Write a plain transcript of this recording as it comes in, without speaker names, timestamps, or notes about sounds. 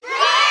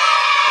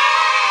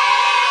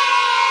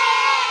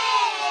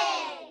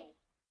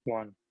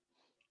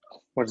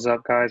What's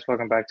up, guys?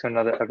 Welcome back to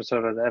another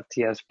episode of the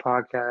FTS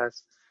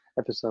podcast,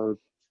 episode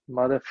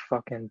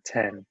motherfucking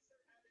 10.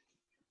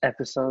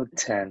 Episode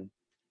 10.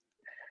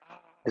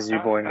 This is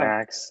your boy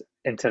Max.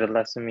 Into the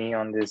left of me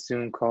on this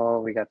Zoom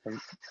call, we got the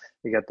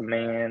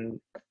man,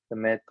 the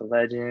myth, the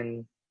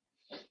legend,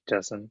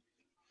 Justin.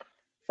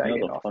 You know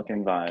Faggot the off.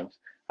 fucking vibes.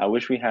 I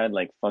wish we had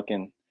like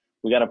fucking.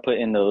 We gotta put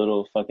in the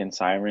little fucking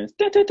sirens.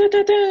 Oh,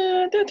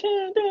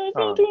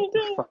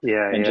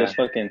 yeah, And yeah. just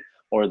fucking,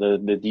 or the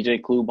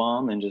DJ Clue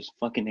bomb and just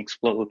fucking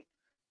explode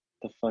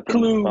the fucking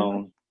Clue,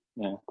 phone.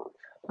 Yeah.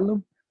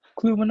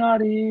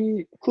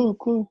 Cluminati.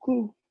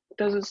 Clue.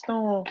 Desert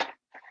Storm.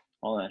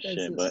 All that That's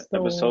shit. a But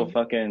episode storm.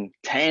 fucking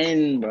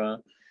 10, bro.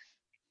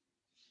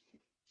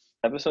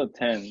 Episode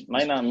 10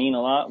 might not mean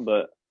a lot,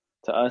 but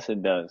to us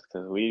it does,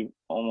 because we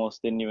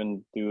almost didn't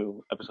even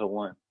do episode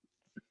 1.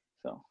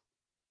 So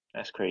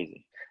that's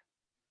crazy.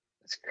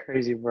 It's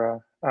crazy,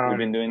 bro. We've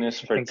been doing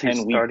this I for think we 10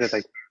 started weeks.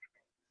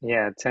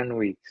 like, 10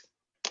 weeks.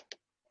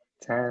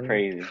 10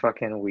 Crazy.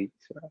 fucking weeks,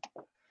 bro.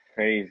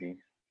 Crazy.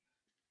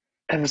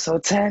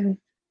 Episode 10.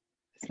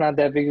 It's not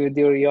that big of a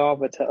deal to y'all,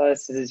 but to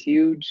us, this is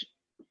huge.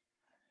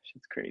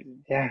 Shit's crazy.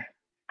 Yeah,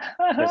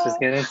 let's just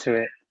get into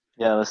it.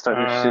 Yeah, let's start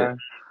this shit.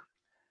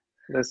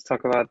 Let's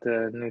talk about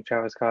the new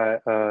Travis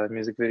Scott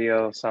music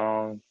video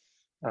song,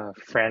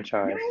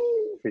 Franchise,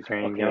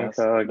 featuring Okay, Young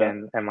Thug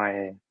and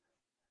MIA.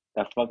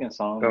 that fucking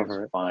song Go is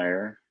for it.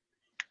 fire.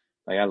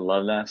 Like, I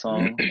love that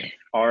song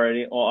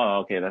already.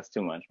 Okay, that's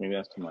too much. Maybe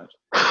that's too much.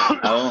 I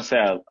don't say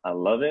I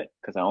love it,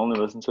 because I only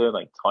listened to it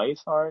like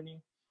twice already.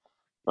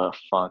 But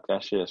fuck,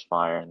 that shit is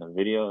fire. And the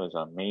video is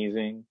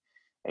amazing.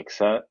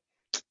 Except,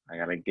 I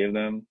gotta give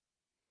them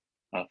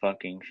a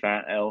fucking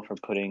fat L for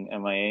putting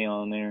MIA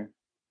on there.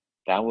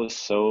 That was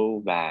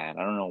so bad.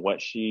 I don't know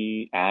what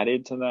she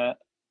added to that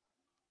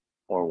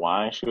or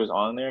why she was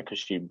on there, because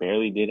she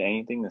barely did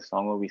anything. The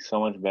song would be so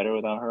much better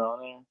without her on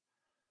there.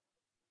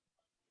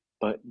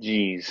 But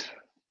geez,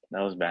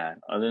 that was bad.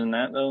 Other than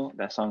that, though,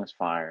 that song is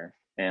fire.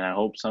 And I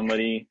hope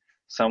somebody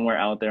somewhere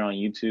out there on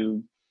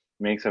YouTube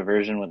makes a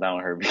version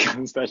without her,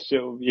 because that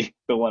shit will be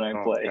the one I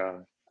Oh play.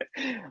 God.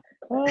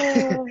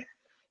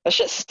 That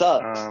shit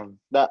sucks.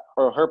 That,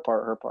 or her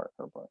part.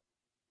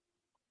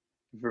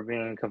 For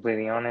being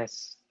completely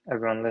honest,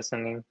 everyone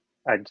listening,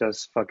 I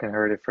just fucking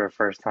heard it for the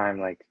first time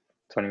like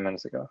 20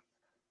 minutes ago.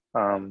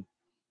 Um,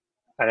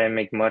 I didn't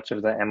make much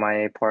of the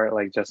MIA part,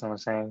 like Justin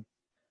was saying,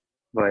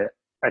 but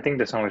I think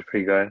the song was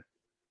pretty good.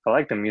 I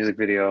like the music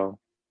video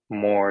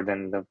more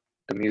than the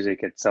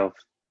music itself,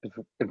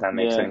 if that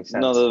makes Yeah, any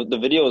sense. no, the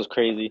video is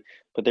crazy,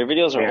 but their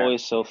videos are Yeah,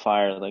 always so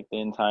fire. Like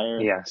the entire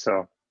yeah.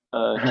 So,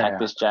 yeah,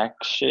 Cactus Jack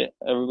shit,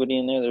 everybody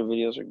in there, their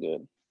videos are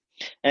good.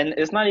 And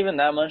it's not even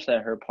that much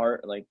that her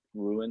part like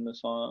ruined the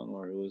song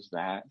or it was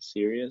that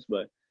serious,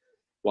 but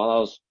while I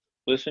was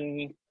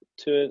listening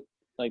to it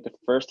like the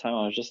first time,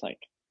 I was just like,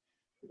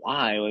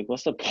 why? Like,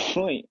 what's the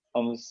point? I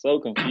was so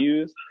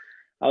confused.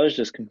 I was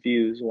just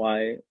confused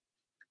why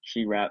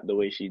she rapped the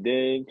way she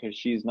did, because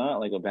she's not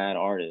like a bad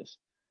artist,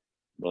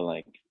 but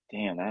like,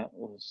 damn, that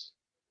was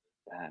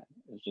bad.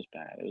 It was just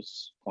bad. It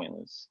was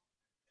pointless.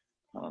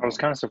 I don't I was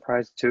know. kind of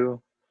surprised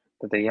too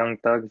that the Young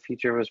Thug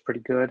feature was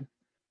pretty good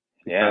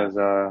Yeah. because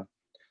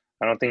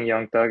I don't think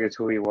Young Thug is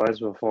who he was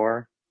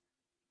before,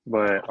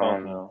 but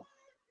Fuck no.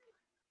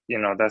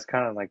 that's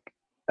kind of like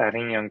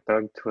adding Young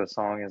Thug to a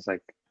song is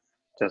like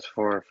just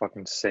for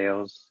fucking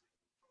sales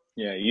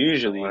Yeah, or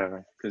usually,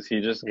 whatever. because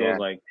he just goes Yeah.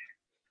 like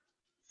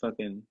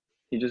fucking.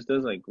 He just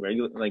does like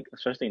regular, like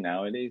especially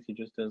nowadays, he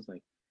just does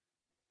like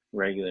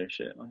regular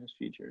shit on his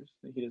features.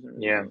 Like he doesn't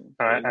really Yeah, go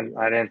I crazy I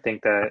about it. didn't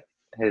think that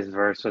his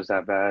verse was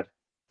that bad,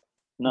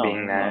 No, being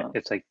it's that not.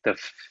 it's like the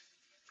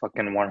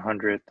fucking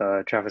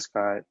 100th Travis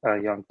Scott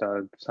Young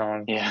Thug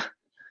song. Yeah,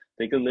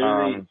 they could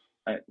literally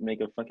Um,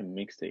 make a fucking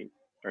mixtape,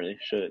 or they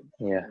should.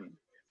 yeah, I mean,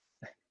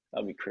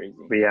 that'd be crazy.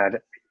 but yeah,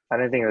 I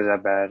didn't think it was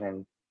that bad,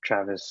 and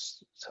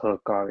Travis'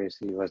 hook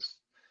obviously was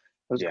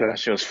Yeah, good. that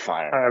shit was I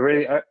fire.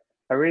 really I,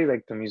 I really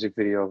like the music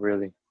video,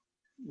 really,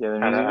 Yeah, the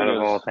out of, music out of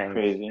video is all things.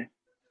 crazy.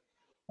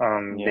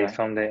 They Yeah,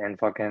 filmed it in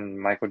fucking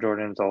Michael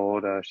Jordan's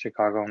old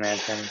Chicago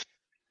mansion,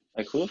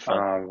 like who the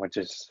fuck which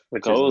is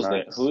goes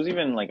there? nuts. Who's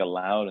even like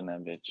allowed in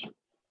that bitch?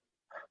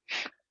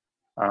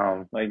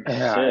 Like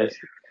Yeah, shit. it's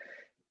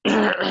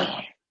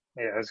yeah,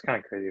 it's kind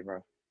of crazy,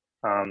 bro.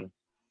 Um,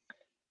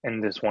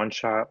 in this one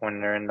shot when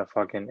they're in the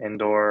fucking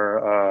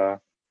indoor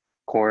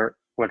court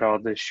with all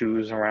the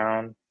shoes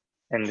around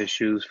and the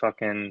shoes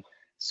fucking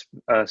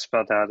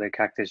spelled out the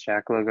Cactus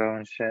Jack logo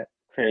and shit.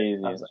 I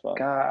Crazy was as like, fuck.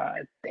 God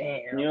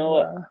You damn, know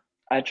what? bro.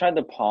 I tried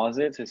to pause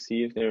it to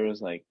see if there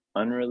was like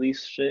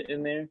unreleased shit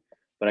in there,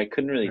 but I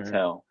couldn't really Hmm.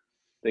 tell.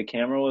 The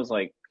camera was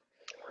like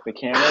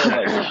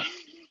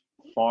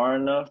far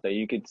enough that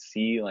you could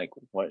see like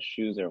what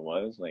shoes there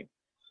was. Like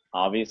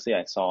obviously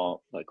I saw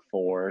like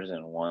fours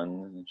and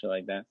ones and shit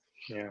like that.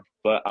 Yeah,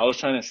 But I was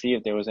trying to see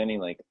if there was any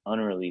like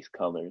unreleased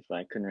colors, but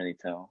I couldn't really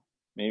tell.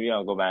 Maybe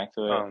I'll go back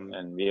to it um,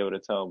 and be able to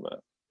tell, but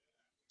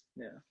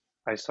yeah.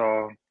 I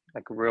saw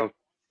like a real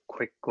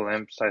quick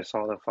glimpse. I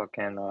saw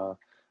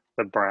the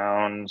the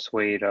brown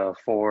suede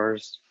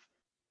fours.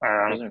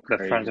 Those are The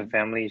friends and crazy.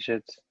 family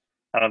shits.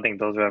 I don't think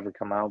those will ever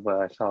come out, but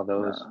I saw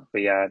those. Nah.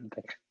 But yeah,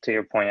 like, to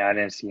your point, I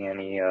didn't see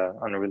any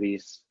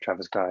unreleased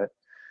Travis Scott That's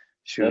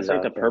shoes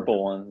like the out there.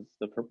 purple ones.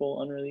 The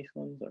purple unreleased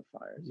ones are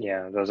fire too.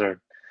 Yeah, those are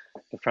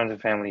the friends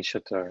and family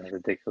shits are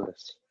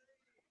ridiculous.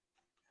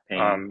 Pain.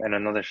 And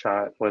another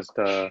shot was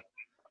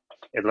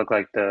it looked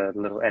like the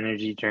little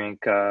energy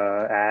drink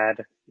ad,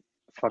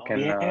 Oh fucking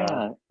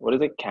yeah. What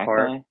is it?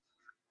 part Cacti?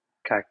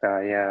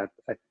 cacti. Yeah,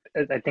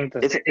 I think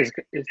Is this it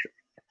is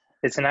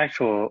it's an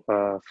actual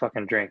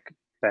fucking drink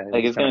that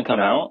like he's it's gonna gonna put come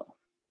out. out?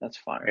 That's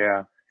fire.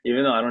 Yeah,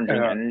 Even though I don't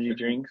drink uh, energy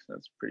drinks,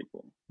 that's pretty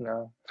cool.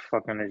 no,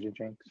 fucking energy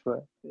drinks,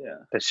 but Yeah.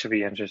 that should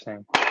be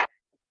interesting.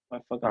 My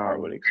fucking heart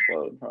would Um,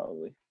 explode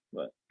probably,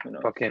 but who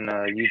knows? fucking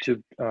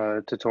YouTube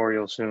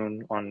tutorial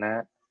soon on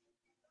that.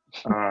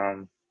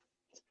 Um,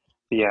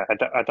 but yeah,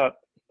 I thought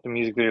the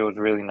music video was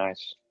really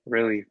nice,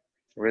 really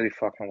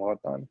fucking well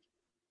done.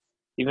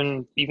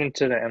 Even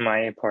to the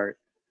MIA part,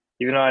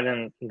 even though I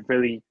didn't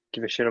really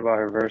give a shit about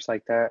her verse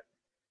like that,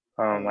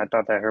 I Yeah.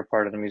 thought that her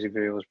part of the music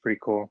video was pretty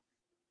cool.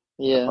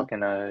 The Yeah.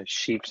 fucking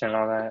sheeps and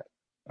all that,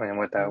 and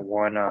with that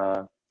one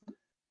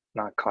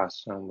not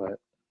costume, but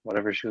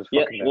whatever she was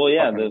Yeah, fucking that well,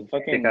 yeah, the fucking thick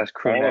fucking ass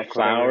crew all the neck,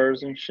 whatever.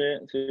 flowers and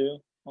shit too,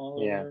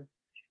 all Yeah, over.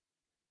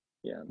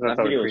 Yeah, I thought that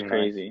that was video was pretty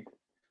nice. crazy.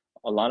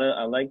 I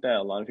like that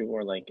a lot of people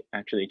are like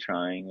actually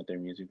trying with their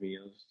music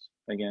videos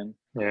again.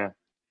 Yeah,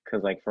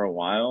 Cause like for a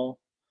while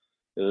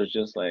it was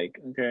just like,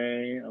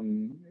 okay,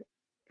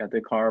 got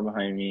the car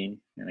behind me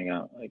and I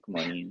got like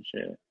money and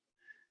shit.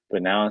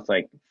 But now it's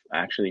like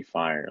actually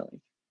fire.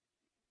 Like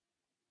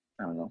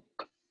I don't know,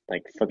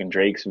 like fucking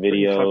Drake's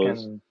pretty videos,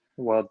 fucking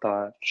well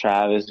thought.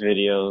 Travis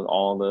videos,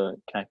 all the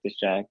Cactus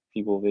Jack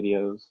people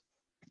videos.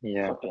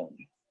 Yeah,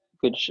 Fucking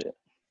good shit.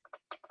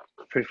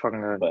 pretty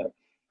fucking good. But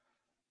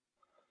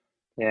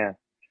Yeah.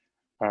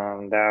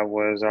 That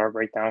was our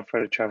breakdown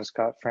for the Travis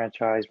Scott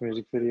franchise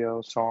music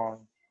video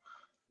song.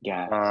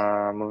 gas.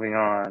 Moving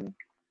on.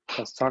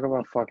 Let's talk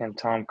about fucking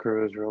Tom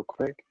Cruise real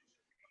quick,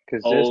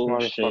 because this Oh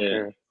shit.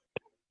 motherfucker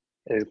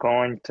is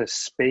going to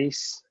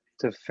space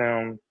to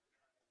film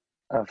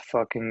a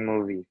fucking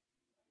movie.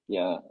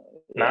 Yeah,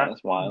 yeah, Not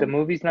that's the wild.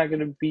 movie's not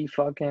gonna be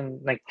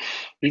fucking like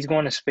he's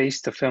going to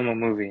space to film a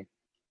movie.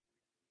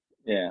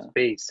 Yeah,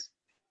 Space.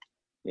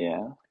 yeah.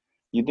 I'm gonna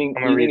You think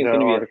read the it's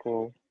gonna be a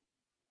article.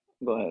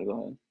 go ahead, go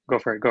ahead. Go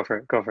for it. Go for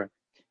it. Go for it.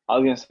 I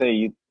was gonna say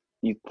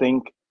you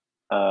think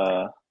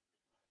uh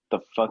the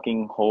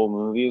fucking whole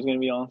movie is gonna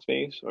be on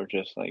space or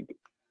just like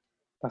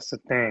That's the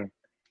thing.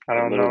 I a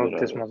don't little know bit if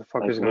of this it, like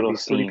motherfucker's gonna little be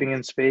sleeping scenes?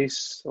 in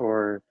space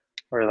or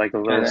like a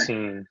little Cause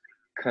scene.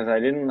 cause I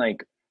didn't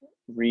like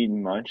read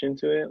much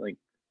into it, like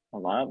a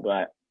lot,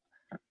 but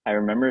I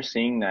remember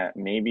seeing that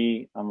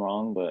maybe I'm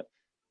wrong, but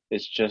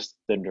it's just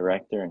the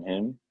director and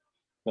him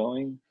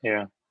going.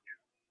 Yeah.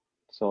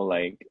 So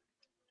like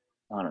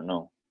I don't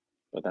know,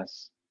 but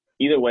that's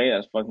either way,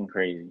 that's fucking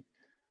crazy.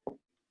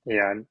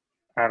 Yeah.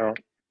 I don't.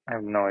 I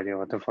have no idea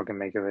what to fucking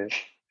make of it.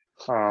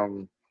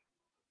 Um,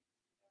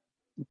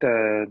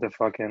 the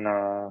fucking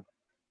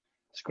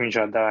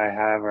screenshot that I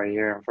have right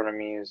here in front of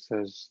me is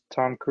says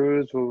Tom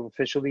Cruise will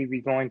officially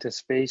be going to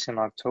space in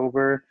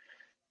October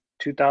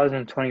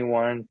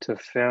 2021 to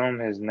film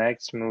his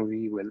next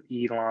movie with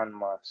Elon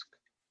Musk.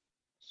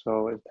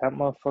 So if that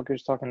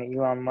motherfucker's talking to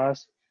Elon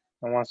Musk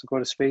and wants to go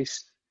to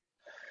space,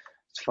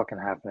 it's fucking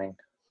happening.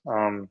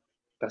 Um,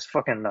 that's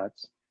fucking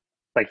nuts.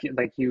 Like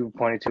you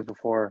pointed to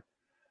before,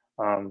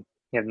 you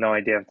have no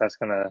idea if that's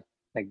gonna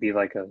like be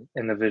like a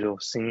individual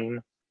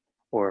scene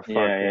or Yeah,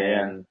 yeah,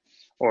 yeah. fucking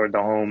or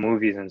the whole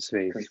movie's in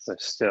space, Cause,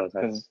 but still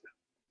cause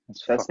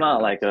that's that's fucking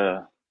not like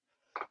nuts.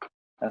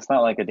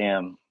 a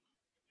damn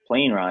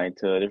plane ride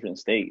to a different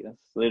state. That's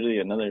literally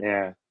another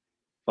Yeah,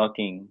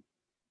 fucking.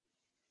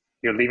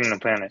 you're leaving the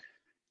planet.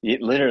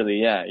 Literally,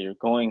 yeah. You're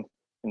going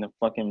in the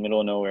fucking middle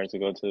of nowhere to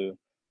go to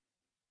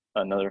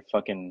another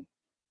fucking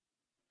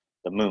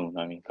the moon.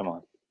 I mean, come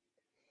on,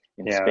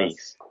 in Yeah,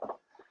 space.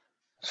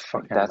 that's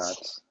fucking That's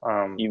nuts.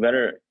 you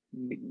better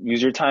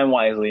use your time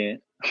wisely.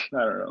 I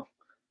don't know.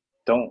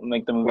 Don't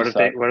make the movie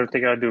suck. What if they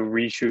gotta do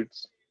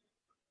reshoots?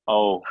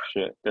 Oh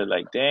shit. They're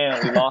like,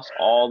 damn, we lost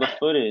all the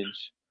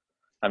footage.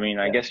 I mean,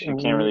 I Yeah, guess you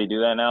can't really do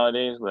that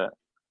nowadays, but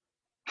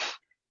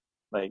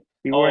like,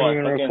 we oh, weren't I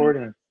even fucking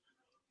recording.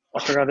 I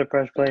forgot to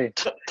press play.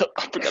 I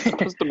forgot to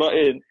press the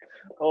button.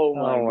 Oh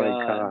my Oh my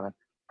god. god.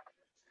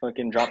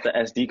 Fucking drop the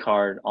SD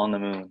card on the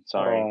moon.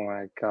 Sorry. Oh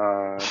my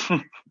god.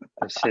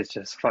 This shit's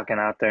just fucking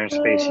out there in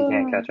space. You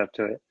can't catch up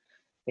to it.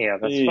 Yeah,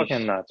 that's fucking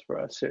Yeesh. nuts,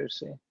 bro.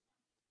 Seriously.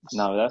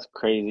 No, that's I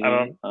crazy.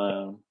 don't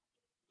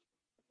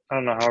I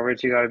don't know how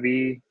rich you gotta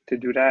be to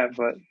do that,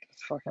 but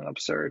it's fucking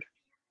absurd.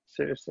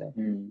 Seriously.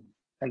 hmm,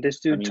 And this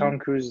I dude, Tom mean,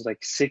 Cruise, is like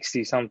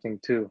 60 something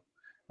too.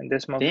 And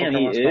this damn, motherfucker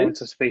he wants to go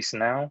into is? space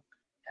now?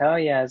 Hell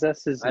yeah, his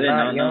ass is I did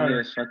not not know he young.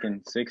 was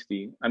fucking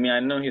 60. I mean, I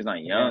know he's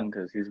not Yeah. young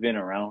because he's been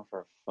around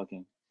for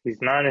fucking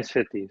He's not in his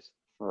 50s.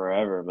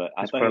 forever, but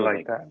I Let's thought he put it was like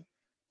like that.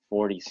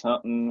 40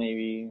 something,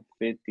 maybe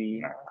 50.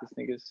 Nah, This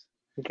nigga's,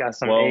 he got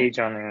some well, age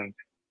on him.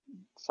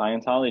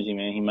 Scientology,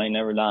 man. He might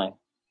never die.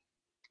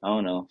 I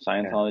don't know. Yeah,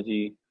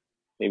 Scientology,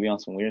 maybe on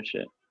some weird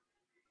shit.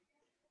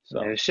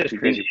 yeah, So this shit's you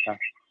think crazy, bro.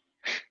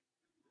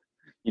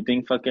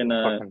 fucking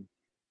Fucking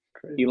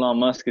crazy. Elon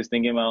Musk is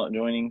thinking about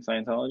joining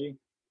Scientology?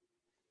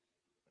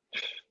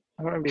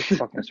 I wouldn't be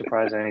fucking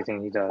surprised at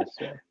anything he does.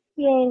 Yeah.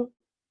 Yeah.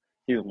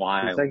 He's He's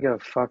wild. like a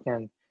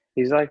fucking.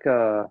 He's like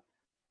a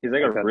He's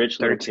like a like a rich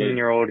little kid.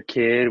 13-year-old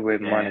kid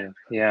with Yeah. money.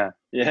 Yeah,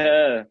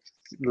 Yeah.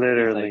 He's like,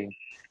 literally.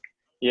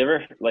 you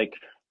ever like?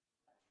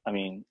 I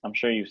mean, I'm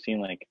sure you've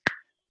seen like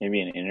maybe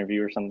an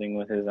interview or something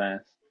with his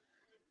ass.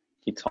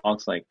 He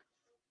talks like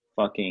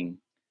fucking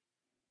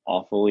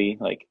awfully.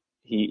 Like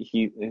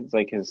it's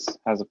like his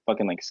has a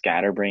fucking like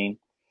scatterbrain.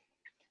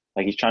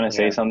 Like he's trying to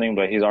say Yeah, something,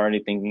 but he's already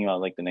thinking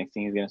about like the next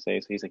thing he's gonna say.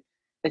 So he's like,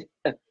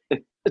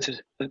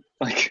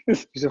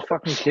 he's a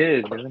fucking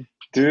kid, dude.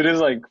 dude is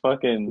like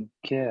fucking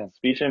Kid.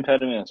 speech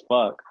impediment as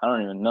fuck. I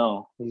don't even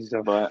know, He's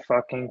a but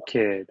fucking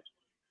kid.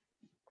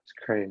 It's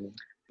crazy.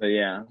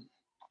 yeah,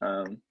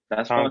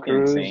 that's Tom fucking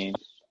Cruise, insane.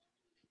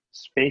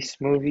 space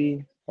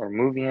movie or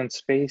movie in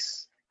space.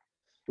 Space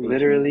movie.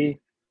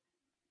 Literally,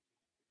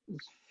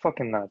 it's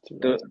fucking nuts,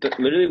 bro.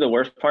 Literally the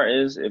worst part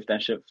is if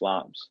that shit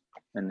flops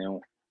and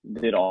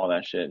they did all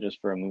that shit just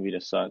for a movie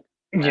to suck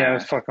Yeah,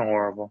 it's ass. fucking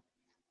horrible.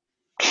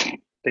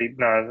 They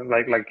no,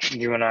 like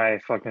you and I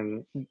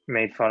fucking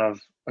made fun of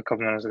a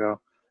couple minutes ago.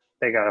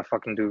 They gotta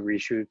fucking do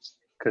reshoots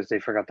because they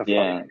forgot the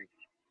Yeah, fucking.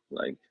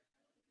 like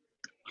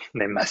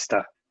They messed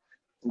up.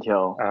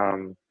 yo,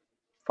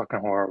 Fucking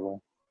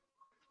horrible.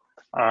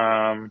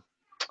 Um,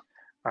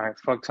 all right,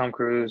 fuck Tom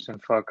Cruise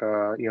and fuck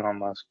Elon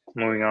Musk.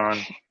 Moving on.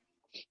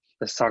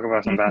 Let's talk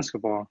about some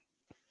basketball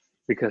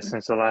because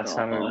since the last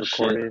time we oh shit,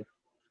 recorded,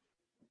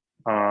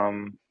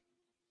 um,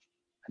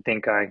 I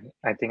think I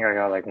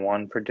got like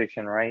one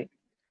prediction right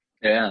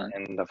yeah,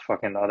 and the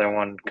fucking other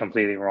one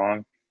completely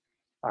wrong.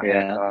 I had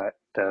yeah, thought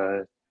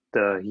the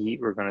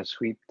Heat were gonna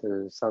sweep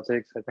the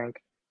Celtics, I think.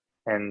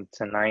 And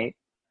tonight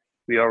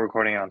we are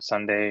recording on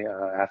Sunday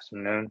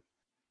afternoon,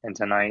 and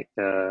tonight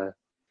the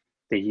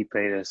Heat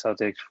play the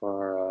Celtics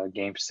for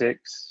Game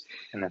 6,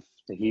 and if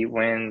the Heat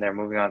win, they're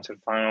moving on to the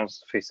finals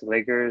to face the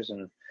Lakers,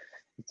 and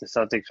if the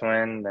Celtics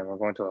win, then we're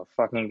going to a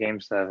fucking Game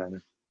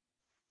 7,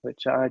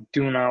 which I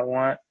do not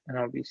want, and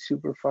I'll be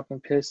super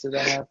fucking pissed if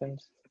that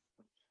happens.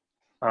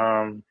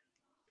 Um,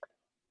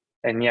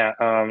 and yeah,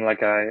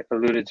 like I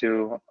alluded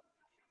to,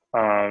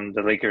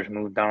 the Lakers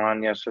moved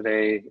on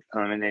yesterday,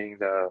 eliminating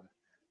the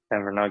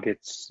Denver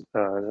Nuggets,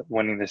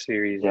 winning the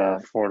series yeah.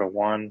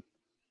 4-1,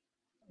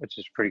 which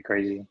is pretty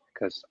crazy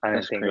because I didn't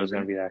That's think it was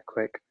gonna crazy. be that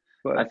quick. I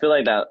But feel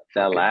like that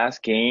fuck it.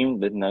 last game,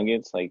 the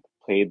Nuggets like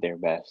played their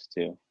best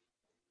too,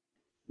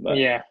 but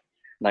Yeah,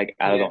 like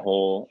yeah. out of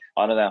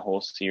that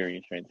whole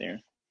series right there.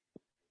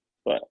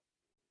 But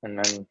And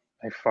then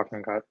they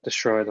fucking got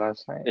destroyed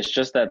last night. it's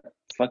just that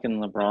fucking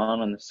LeBron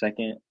on the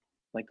second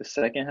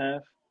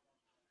half.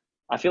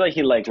 I feel like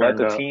he like let Turned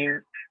the up.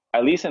 team,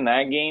 at least in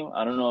that game.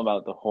 I don't know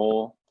about the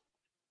whole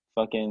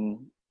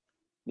fucking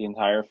the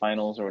entire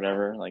finals or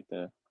whatever, like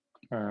the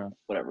Uh,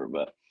 whatever.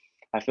 But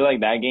I feel like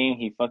that game,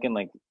 he fucking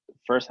like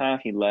first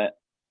half he let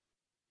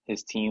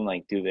his team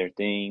like do their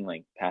thing,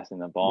 like passing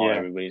the ball, yeah,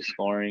 everybody's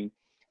scoring,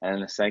 and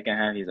in the second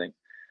half he's like,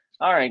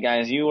 "All right,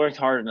 guys, you worked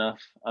hard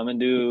enough. I'm gonna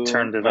do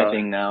turned it my up.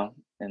 thing now."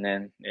 And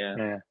then yeah,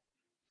 Yeah,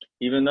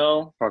 even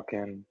though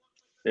fucking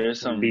there's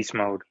some beast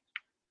mode.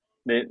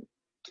 they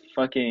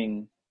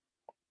fucking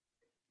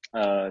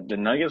the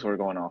Nuggets were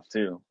going off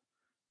too,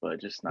 but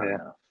just not Yeah,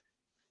 enough.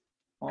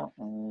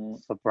 Uh-uh.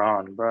 it's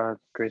LeBron, bro.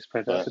 Greatest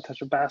player to But ever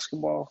touch a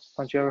basketball.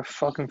 Don't you ever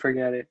fucking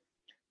forget it.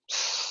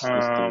 this dude,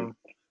 Um,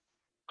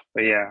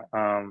 but yeah,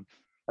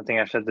 I think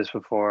I've said this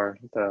before.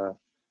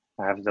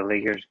 I have the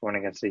Lakers going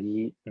against the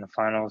Heat in the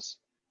finals,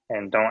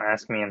 and don't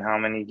ask me in how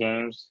many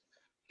games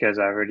because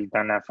I've already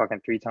done that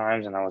fucking 3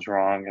 times and I was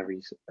wrong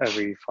every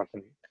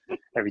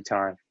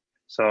time.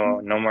 So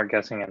no more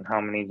guessing in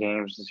how many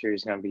games the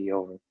series is gonna be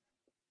over.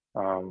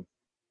 Um,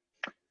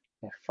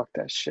 yeah, fuck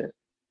that shit.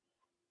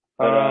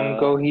 but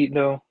Go Heat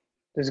though.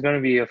 This is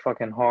gonna be a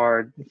fucking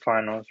hard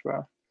finals,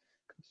 bro.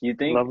 you I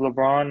think love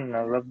LeBron and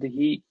I love the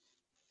Heat.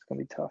 It's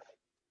gonna be tough.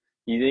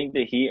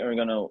 the Heat are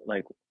gonna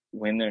like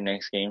win their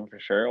next game for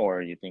sure,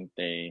 or you think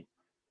they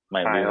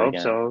might I lose hope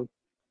again? so,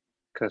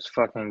 cause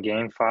fucking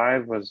Game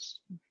 5 was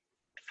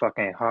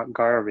fucking hot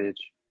garbage.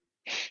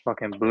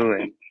 Fucking blew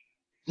it.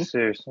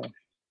 Seriously,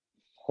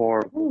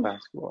 horrible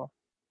basketball.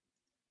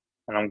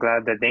 And I'm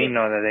glad that they The,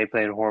 know that they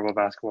played horrible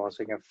basketball, so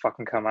they can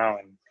fucking come out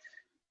and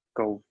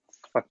go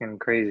fucking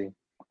crazy.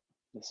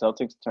 the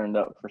Celtics turned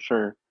up for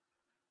sure.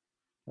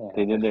 Yeah,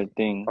 They did that's their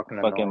thing.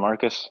 fucking Fucking annoying.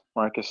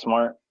 Marcus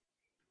Smart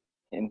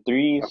in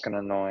threes. Fucking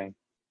annoying.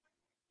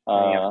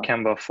 And you have Uh,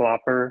 Kemba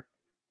Flopper.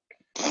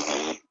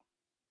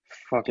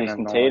 Fucking Jason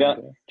annoying, Tatum.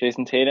 dude.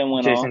 Jason Tatum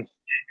went off. Jason,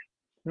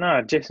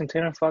 no, Jason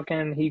Tatum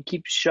fucking, he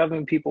keeps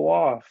shoving people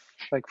off.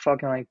 Like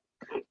fucking, like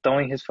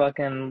throwing his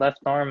fucking left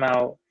arm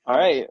out, All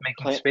right,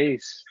 making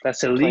space.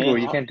 That's illegal.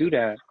 playing You can't do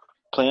that.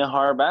 playing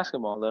hard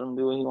basketball. Let him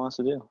do what he wants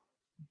to do.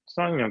 It's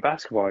not even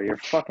basketball. You're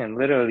fucking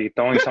literally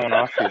throwing someone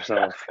off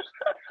yourself.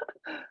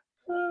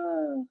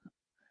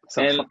 It's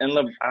a and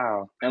fucking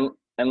foul.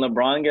 and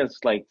LeBron gets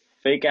like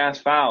fake ass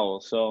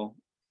fouls. So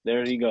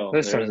there you go.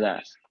 There's Listen,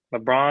 that.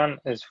 LeBron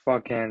is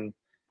fucking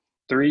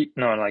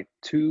like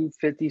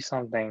 250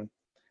 something,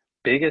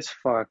 big as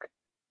fuck.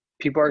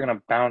 People are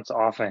gonna bounce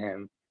off of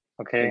him.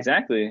 Okay?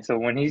 Exactly. So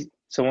when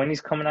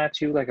he's coming at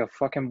you like a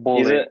fucking He's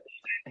bullet,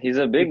 a he's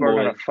a big people are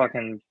gonna boy.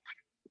 fucking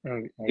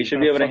He he's should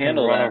be gonna able to fucking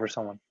handle run that. over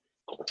someone.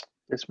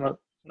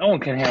 No one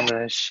can handle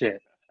that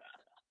shit.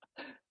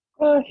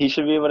 He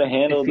should be able to If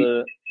handle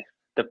he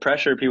the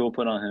pressure people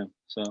put on him.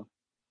 So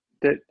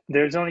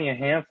there's only a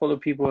handful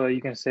of people that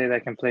you can say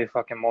that can play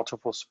fucking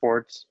multiple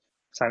sports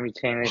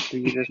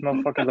simultaneously. This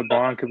motherfucker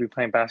LeBron could be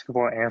playing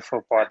basketball and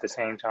football at the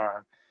same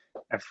time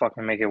and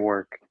fucking make it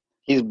work.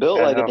 he's built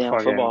That's like a how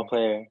damn football fucking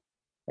player.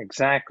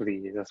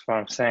 exactly. That's what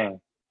I'm saying.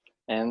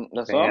 And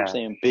that's But what I'm yeah,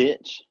 saying,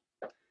 bitch.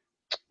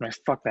 man,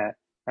 fuck that.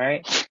 All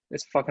right,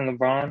 it's fucking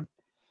LeBron.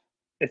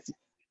 It's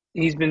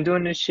He's been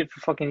doing this shit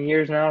for fucking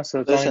years now, so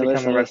it's only Listen, become a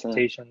listen, listen.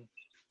 reputation.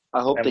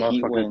 I hope And the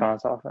Heat motherfuckers win.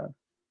 bounce off him.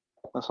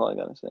 That's all I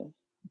gotta say.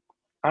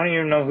 I don't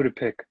even know who to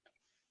pick.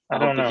 I I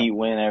hope don't the know. Heat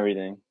win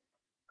everything.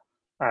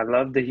 I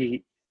love the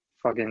Heat.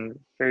 Fucking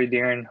very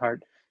dear in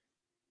heart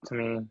to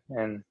me,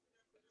 and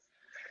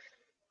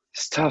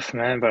it's tough,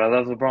 man. But I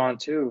love LeBron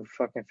too.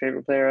 Fucking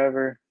favorite player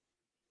ever.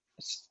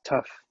 It's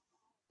tough.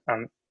 I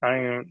don't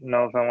even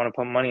know if I want to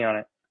put money on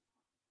it.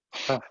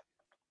 Tough,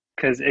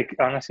 because it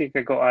honestly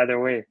could go either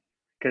way.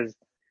 Because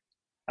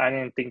I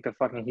didn't think the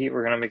fucking Heat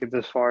were gonna make it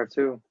this far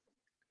too.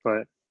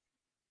 But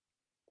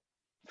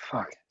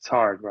fuck, it's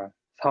hard, bro.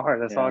 It's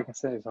hard. That's all Yeah. I can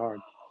say. It's hard.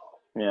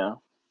 Yeah.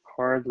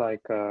 Hard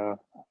like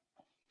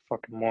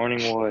fucking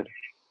morning wood.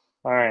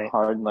 All right.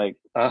 Hard like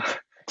Uh,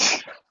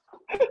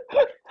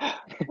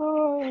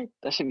 oh,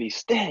 that should be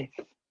stiff.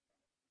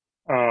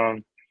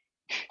 um.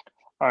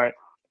 All right.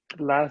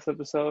 Last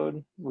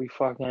episode, we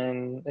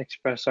fucking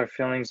expressed our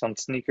feelings on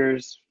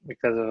sneakers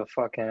because of a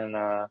fucking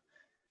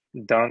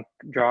dunk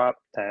drop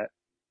that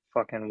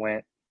fucking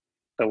went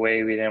the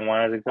way we didn't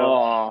want it to go.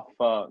 Oh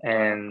fuck, bro.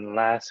 And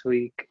last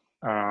week,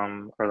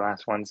 or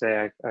last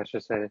Wednesday, I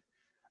should say,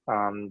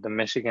 the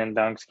Michigan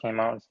Dunks came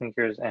out in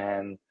sneakers,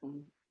 and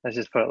let's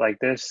just put it like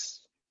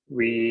this: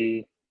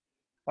 we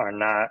are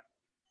not,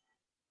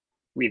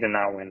 we did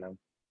not win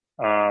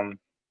them.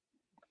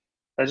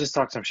 Let's just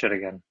talk some shit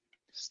again.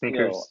 Yo,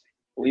 Sneakers,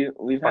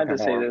 we've had fucking to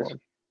say this.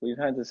 horrible. We've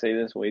had to say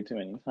this way too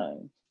many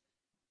times.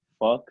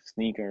 Fuck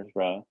sneakers,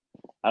 bro.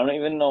 I don't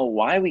even know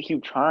why we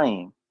keep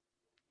trying.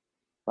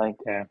 Like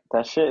Yeah,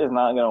 that shit is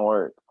not gonna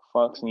work.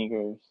 Fuck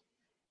sneakers.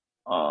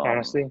 Um,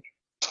 honestly,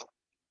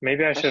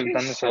 maybe I that should have shit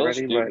done is this so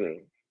already, but stupid.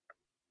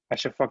 I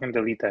should fucking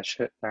delete that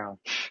shit now.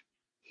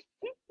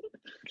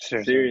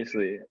 Seriously.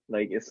 Seriously,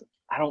 like it's.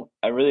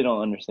 I really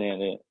don't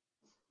understand it.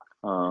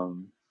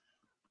 Um,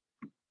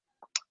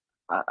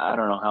 I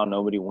don't know how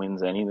nobody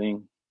wins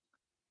anything.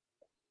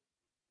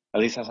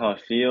 At least that's how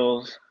it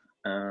feels.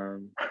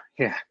 Um,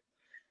 Yeah.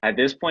 at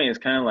this point, it's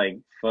kind of like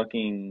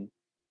fucking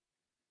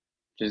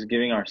just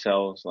giving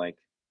ourselves like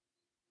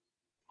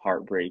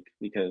heartbreak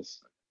because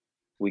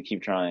we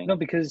keep trying. No,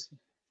 because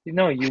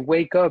you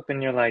wake up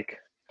and you're like,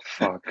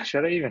 fuck,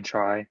 should I even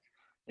try? And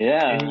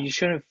Yeah, you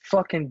shouldn't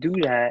fucking do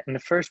that in the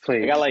first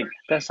I got place. like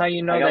That's how you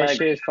I know got that like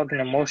shit is fucking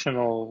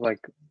emotional, like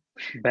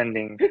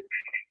bending.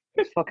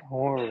 It's fucking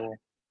horrible.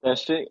 that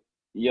shit.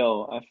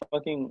 Yo, I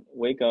fucking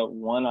wake up,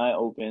 one eye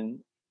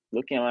open,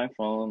 looking at my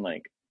phone,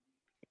 like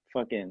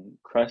fucking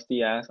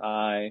crusty ass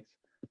eyes,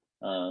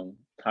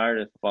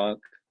 tired as fuck,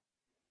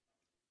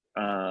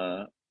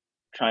 uh,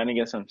 trying to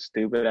get some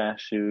stupid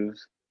ass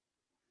shoes.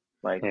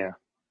 Like Yeah.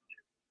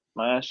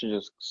 my ass should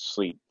just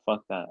sleep.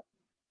 Fuck that.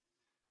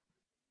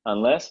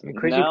 Unless The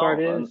crazy part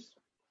now, is,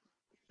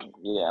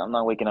 yeah, I'm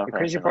not waking up the for that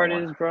crazy shit no part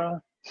more. is, bro,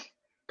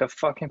 the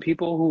fucking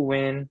people who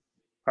win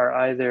are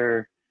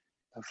either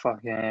a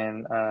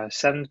fucking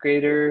seventh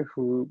grader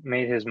who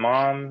made his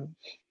mom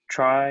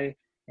try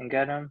and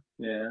get him,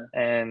 Yeah,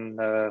 and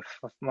the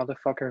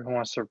motherfucker who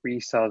wants to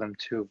resell them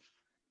too.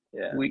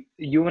 yeah,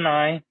 You and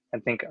I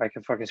think I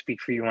can fucking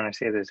speak for you when I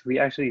say this. We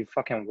actually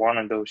fucking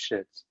wanted those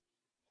shits,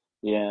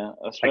 yeah.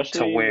 like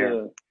to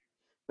wear.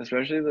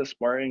 Especially the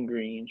Spartan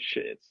green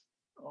shits.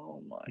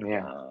 Oh my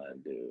Yeah.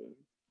 god, dude.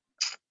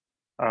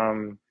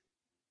 Um,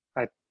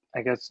 I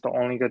I guess the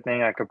only good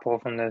thing I could pull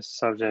from this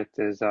subject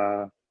is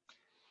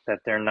that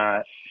they're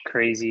not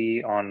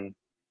crazy on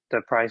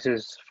the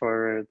prices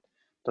for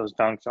those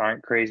dunks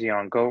aren't crazy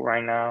on GOAT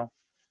right now.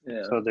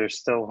 Yeah. So there's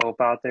still hope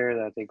out there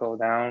that they go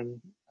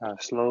down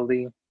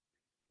slowly,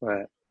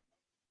 but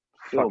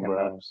Yo, fucking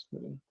bro. knows.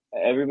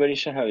 Everybody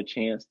should have a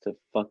chance to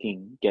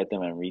fucking get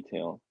them at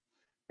retail.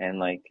 And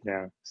like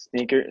Yeah,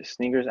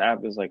 sneakers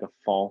app is like a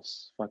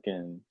false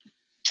fucking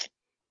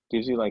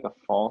gives you like a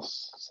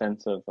false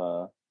sense of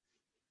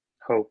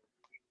hope.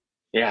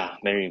 yeah,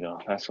 there you go.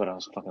 That's what I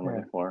was fucking Yeah,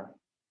 looking for.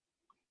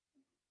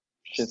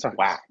 Shit's sucks.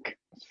 whack.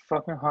 It's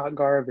fucking hot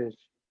garbage.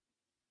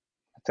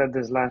 I said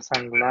this last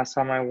time. The last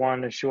time I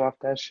wanted to show off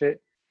that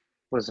shit,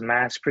 was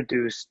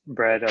mass-produced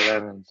bread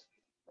 11s.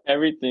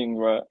 Everything,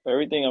 bro.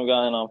 Everything I've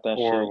gotten off that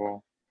shit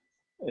Horrible.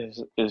 is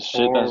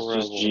shit that's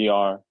just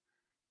Horrible.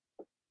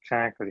 GR.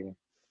 Exactly.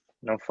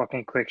 No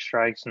fucking quick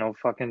strikes, no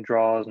fucking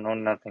draws, no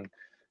nothing.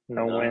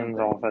 No wins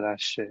off Nothing. of that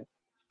shit.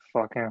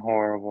 Fucking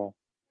horrible.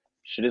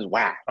 Shit is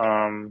whack.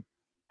 Um,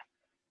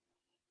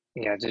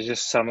 yeah, to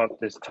just sum up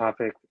this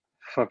topic,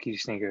 fuck you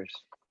sneakers.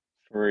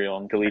 For real.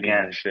 I'm deleting that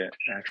Again. shit.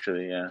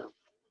 Actually, yeah.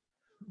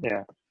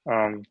 Yeah.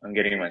 I'm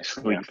getting my Yeah,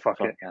 sleep. fuck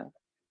Fuck it.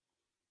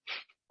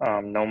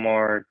 that. No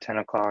more 10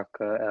 o'clock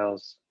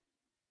L's.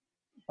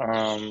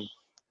 Um,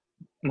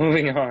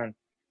 moving on.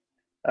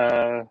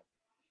 Uh,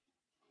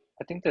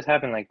 I think this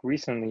happened like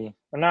recently,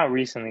 or not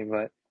recently,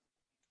 but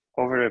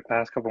over the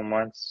past couple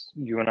months,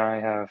 you and I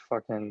have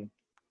fucking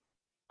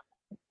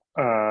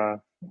uh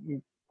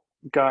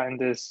gotten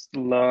this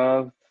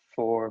love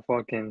for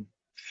fucking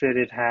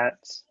fitted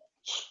hats,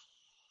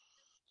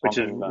 which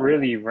is Talking about it.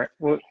 really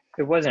well,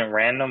 it wasn't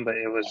random, but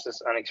it was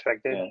just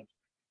unexpected. Yeah.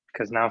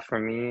 Because now for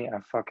me,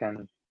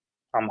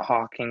 I'm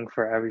hawking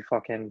for every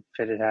fucking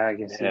fitted hat I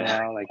can see Yeah.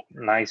 now, like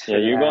nice Yeah,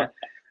 fitted hat.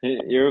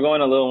 you're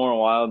going a little more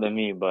wild than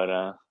me, but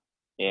yeah.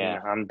 Yeah,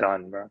 I'm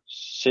done, bro.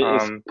 Shit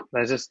is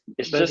Let's just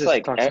it's let's just just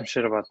like talk some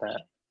shit about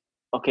that.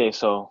 okay,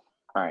 so all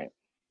right.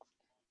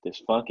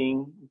 This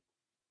fucking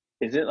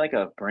is it like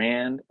a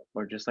brand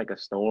or just like a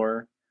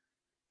store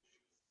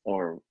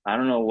or I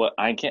don't know what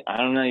I'm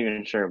not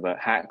even sure, but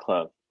Hat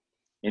Club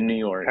in New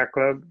York. Hat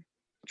Club,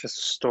 just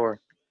a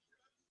store.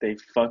 They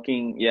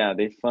fucking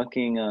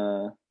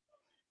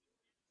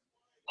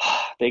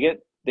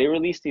they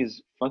release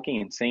these fucking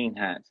insane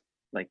hats.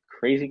 Like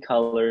crazy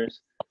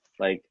colors.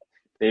 Like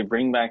they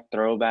bring back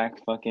throwback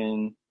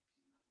fucking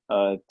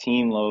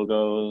team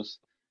logos.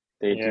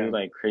 They do Yeah,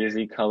 like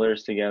crazy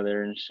colors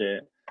together and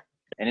shit.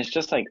 And it's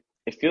just like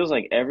it feels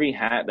like every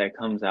hat that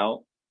comes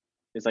out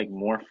is like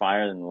more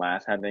fire than the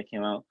last hat that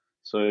came out.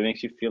 So it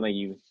makes you feel like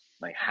you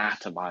like have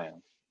to buy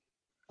them.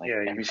 Like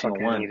yeah, you every single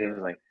fucking one need feels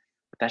it. like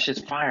that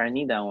shit's fire. I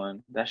need that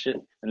one. That shit.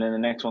 And then the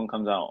next one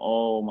comes out.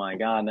 Oh my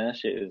god, that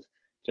shit is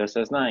just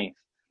as nice.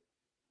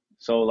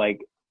 So like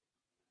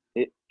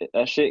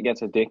that shit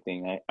gets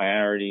addicting. I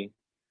already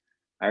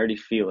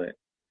feel it.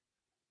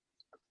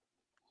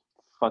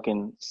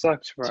 Fucking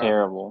Sucks, bro.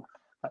 terrible.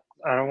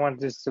 I don't want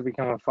this to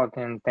become a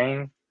fucking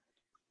thing,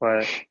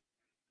 but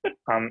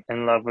I'm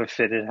in love with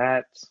fitted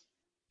hats.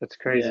 It's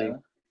crazy. Yeah.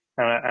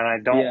 And I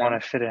don't want Yeah.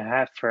 a fitted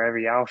hat for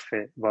every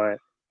outfit, but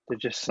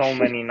there's just so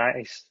many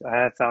nice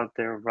hats out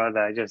there, bro,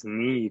 that I just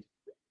need.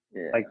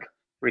 Like Yeah.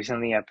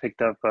 recently I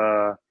picked up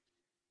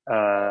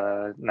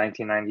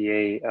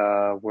 1998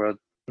 World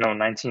no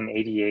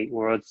 1988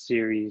 World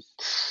Series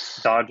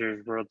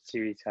Dodgers World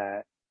Series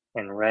hat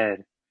in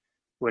red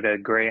with a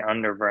gray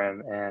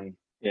underbrim and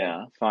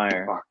Yeah.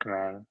 Fire. fuck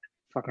man,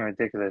 fucking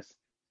ridiculous.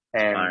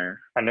 And Fire.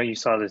 I know you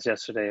saw this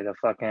yesterday, the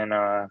fucking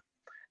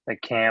the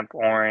Camp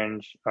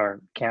Orange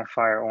or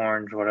Campfire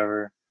Orange,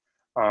 whatever.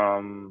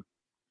 Um,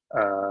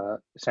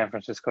 San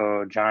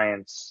Francisco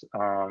Giants,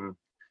 That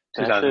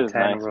shit is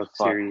 2010 nice as World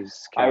fuck.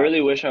 Series I cap.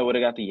 really wish I would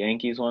have got the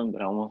Yankees one,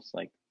 but I almost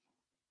like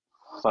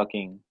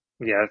fucking.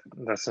 Yeah,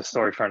 that's a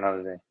story for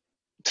another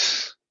day.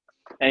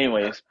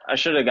 Anyways, I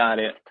should have got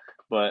it,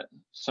 but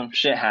some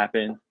shit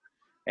happened,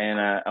 and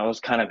I was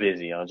kind of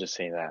busy. I'll just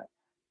say that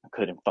I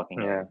couldn't fucking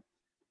get Yeah, it.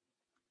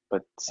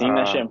 But seeing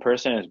that shit uh, in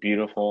person is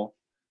beautiful.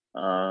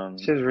 Um,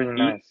 she's really e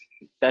nice.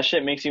 that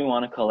shit makes you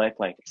want to collect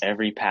like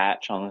every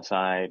patch on the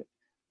side,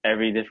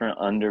 every different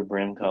under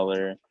brim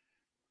color,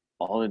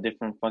 all the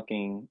different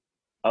fucking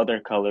other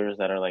colors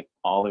that are like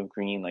olive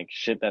green, like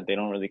shit that they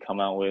don't really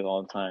come out with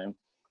all the time.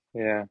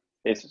 Yeah,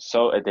 It's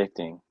so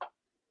addicting.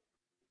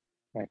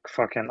 like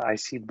fucking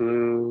icy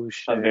blue A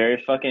shit.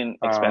 very fucking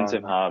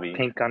expensive hobby.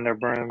 Pink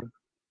underbrim.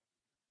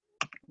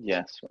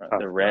 Yes, Tough, the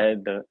bro.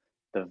 red,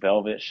 the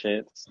velvet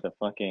shits, the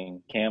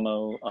fucking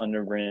camo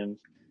underbrims.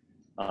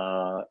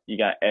 You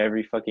got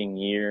every fucking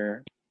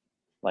year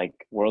like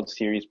World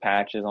Series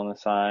patches on the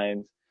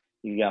sides.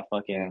 You got Yeah.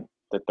 fucking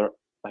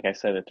like I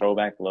said, the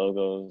throwback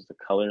logos, the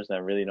colors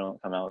that really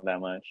don't come out that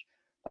much.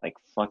 Like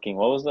fucking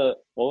what was the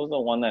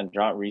one that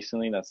dropped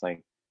recently? That's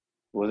like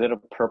was it a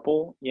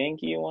purple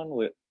Yankee one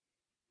with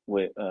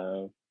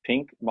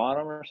pink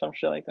bottom or some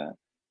shit like that?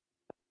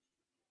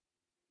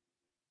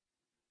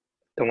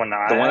 The one The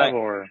I one have, that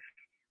or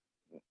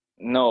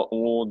no,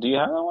 well, do you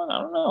have that one?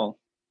 I don't know.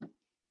 no,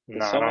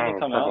 There's I so don't many have a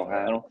come purple out. I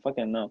hat. don't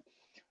fucking know.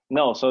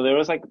 No, so there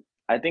was like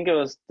I think it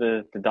was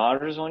the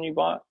Dodgers one you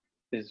bought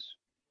is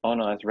oh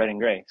no, that's red and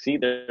gray. See,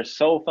 there's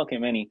so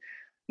fucking many.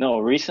 No,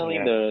 recently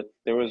Yeah.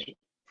 there was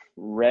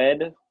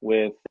red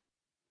with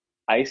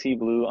icy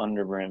blue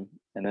underbrim,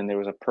 and then there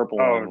was a purple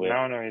Oh, one with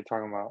now I know what you're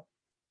talking about.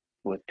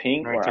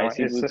 pink I know what or you're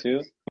talking icy about. blue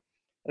too.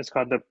 It's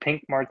called the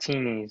Pink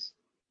Martinis.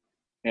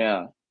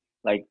 Yeah,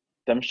 like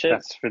them shits,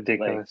 That's like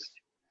ridiculous.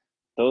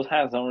 those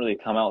hats don't really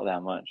come out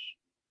that much,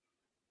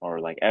 or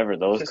like ever.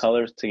 Those Just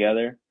colors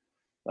together,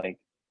 like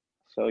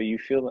so you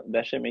feel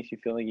that shit makes you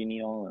feel like you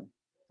need all of them,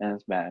 and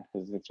it's bad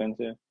because it's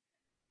expensive.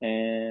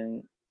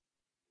 And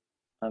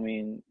I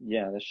mean,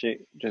 yeah, the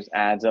shit just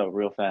adds up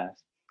real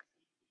fast.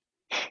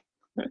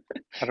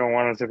 I don't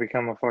want it to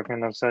become a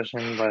fucking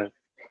obsession, but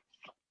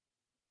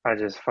I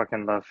just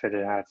fucking love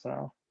fitted hats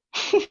now.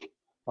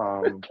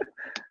 Um,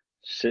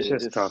 it's Shit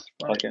just tough, is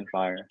bro. fucking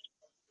fire.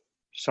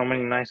 So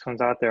many nice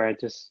ones out there. I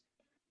just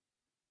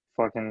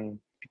fucking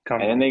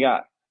become And then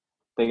like,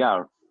 they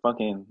got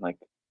fucking like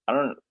I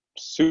don't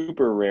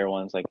super rare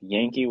ones like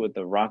Yankee with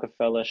the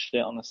Rockefeller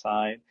shit on the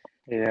side,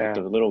 like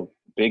the yeah, little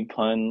Big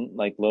Pun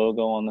like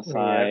logo on the yeah.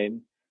 side,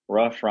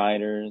 Rough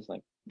Riders,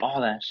 like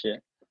all that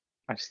shit.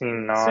 I've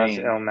seen Nas, Insane.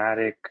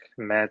 Illmatic,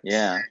 Mets.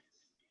 Yeah,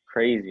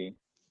 crazy.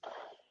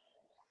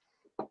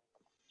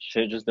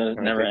 Shit just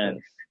never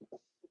ends. Ridiculous.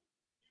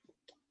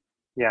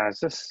 Yeah, it's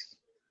just,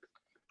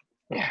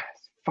 yeah,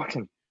 it's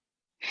fucking,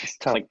 it's It's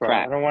tough, like bro. I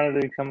crack. don't want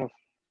it to become a,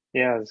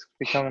 yeah, it's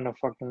becoming a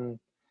fucking,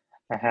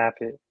 a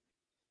habit.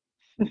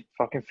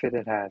 Fucking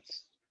fitted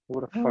hats. Who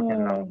would have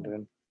fucking known,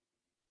 dude?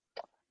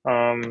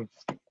 Um,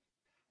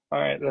 all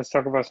right, let's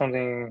talk about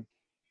something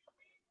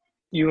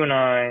you and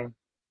I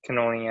can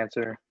only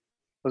answer.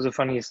 What's the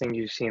funniest thing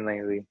you've seen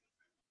lately?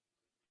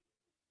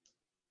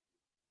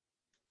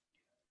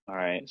 All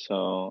right,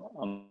 so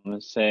I'm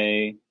gonna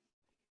say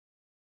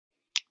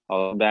I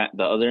was back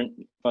the other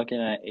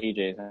fucking at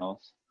AJ's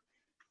house,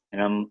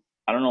 and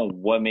I don't know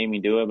what made me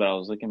do it, but I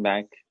was looking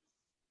back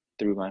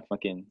through my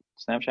fucking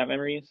Snapchat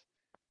memories,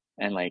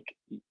 and like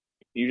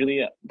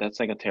usually that's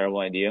like a terrible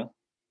idea,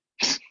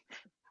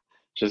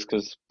 just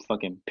 'cause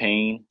fucking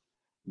pain.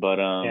 But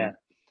Yeah,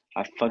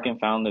 I fucking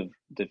found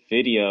the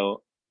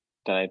video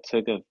that I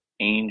took of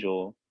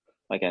Angel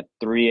like at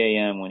 3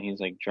 a.m. when he's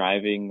like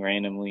driving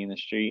randomly in the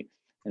street,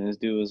 and this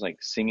dude was like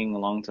singing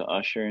along to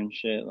Usher and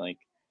shit, like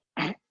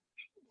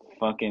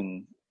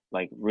fucking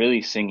like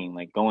really singing,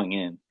 like going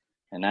in,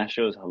 and that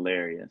show is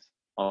hilarious.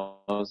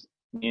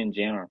 Me and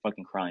Jan are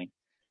fucking crying,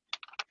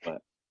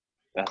 but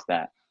that's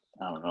that.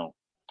 I don't know.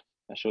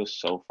 That show is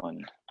so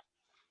funny.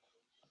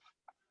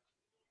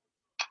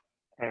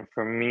 and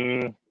for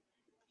me,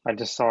 I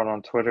just saw it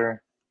on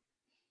Twitter.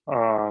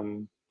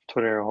 Um,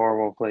 Twitter, a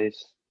horrible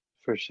place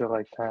for shit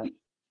like that.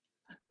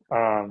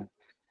 Um,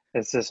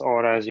 it's this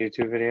old ass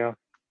YouTube video,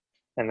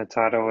 and the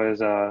title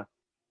is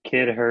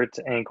 "Kid hurts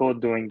ankle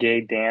doing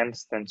gay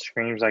dance, then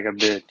screams like a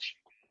bitch."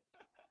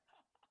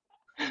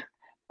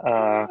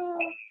 Uh,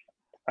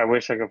 I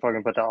wish I could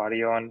fucking put the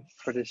audio on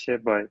for this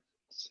shit, but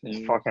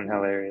it's fucking Seriously.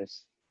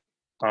 hilarious.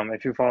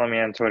 If you follow me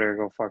on Twitter,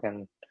 go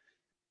fucking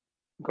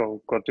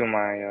go through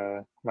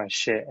my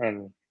shit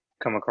and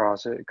come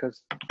across it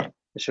because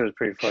the shit was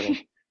pretty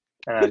funny,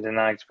 and I did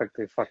not expect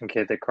the fucking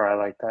kid to cry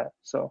like that.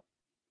 So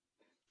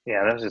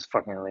yeah, that was just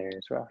fucking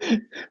hilarious, bro.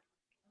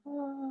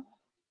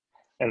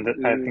 And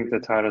I think the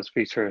Dude. title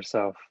speaks for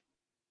itself.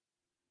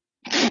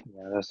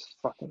 Yeah, that's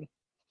fucking.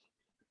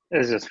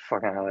 It's just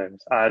fucking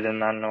hilarious. I did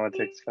not know what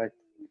to expect,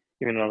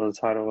 even though the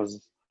title was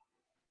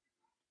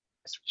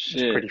it's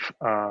Shit.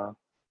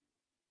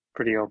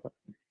 pretty open.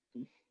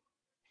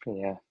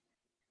 Yeah.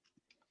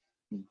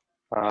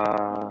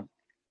 All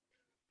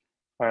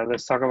right,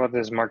 let's talk about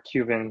this Mark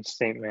Cuban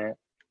statement.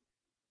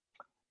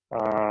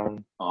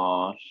 Um,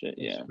 Oh shit,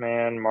 this yeah.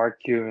 man, Mark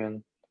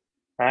Cuban.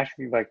 I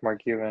actually like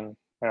Mark Cuban,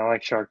 and I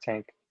like Shark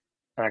Tank,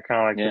 and I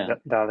kind of like Yeah.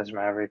 the Dallas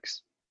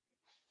Mavericks.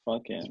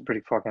 Fuck He's him.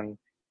 pretty fucking.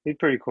 He's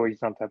pretty cool.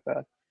 He's not that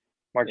bad.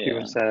 Mark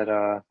Cuban Yeah.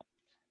 said,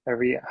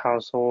 every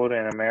household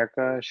in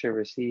America should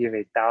receive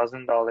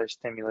 $1,000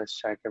 stimulus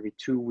check every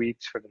 2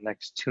 weeks for the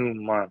next 2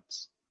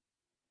 months.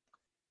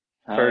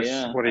 Hell First,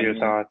 yeah. what are your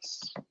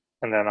thoughts?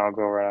 And then I'll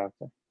go right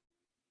after.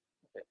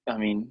 I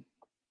mean,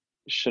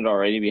 should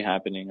already be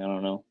happening. I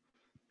don't know.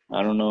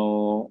 I don't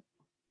know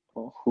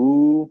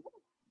who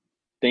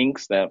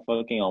thinks that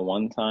fucking a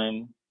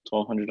one-time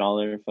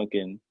 $1,200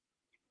 fucking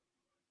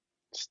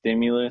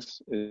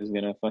stimulus is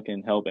gonna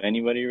fucking help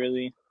anybody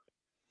really.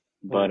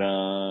 But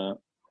Yeah.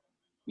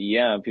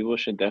 yeah, people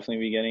should definitely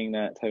be getting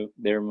that type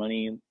their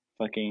money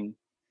fucking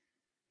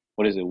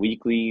what is it,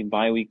 weekly,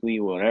 bi-weekly,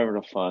 whatever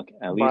the fuck,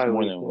 at least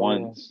more than Bi-weekly, yeah.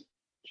 once.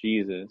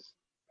 Jesus.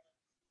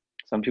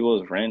 Some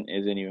people's rent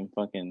isn't even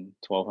fucking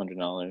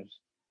 $1,200,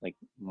 like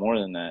more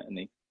than that, and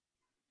they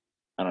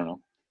I don't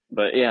know.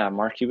 But yeah,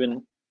 Mark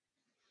Cuban,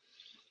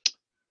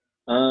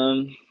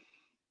 um,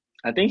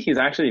 I think he's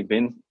actually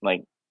been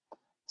like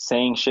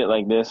saying shit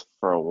like this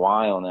for a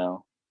while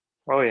now.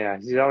 Oh yeah,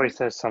 he always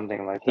says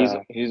something like He's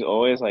that he's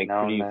always like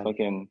now and pretty then.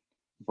 fucking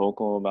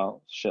vocal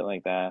about shit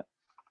like that.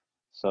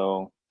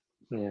 So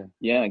Yeah.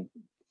 yeah,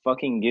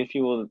 fucking give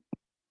people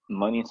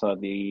money so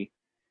that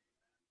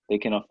they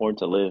can afford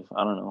to live.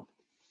 I don't know.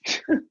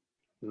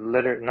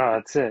 No,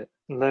 that's it.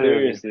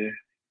 Literally. Seriously.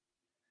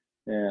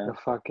 Yeah. The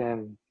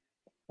fucking,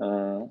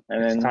 And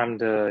it's then time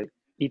to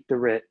eat the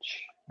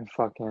rich and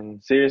fucking,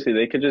 seriously,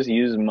 they could just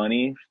use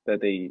money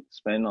that they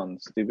spend on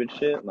stupid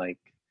shit like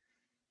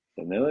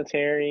the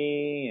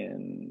military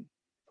and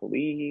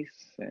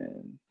police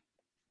and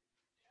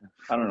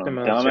I don't fuck the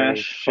know, dumbass military,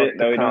 fuck shit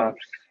the that we don't,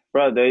 cops.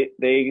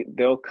 bro.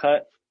 They'll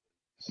cut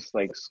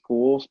like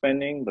school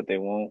spending, but they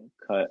won't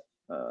cut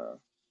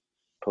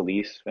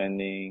police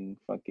spending,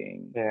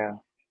 fucking Yeah.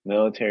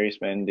 military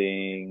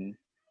spending,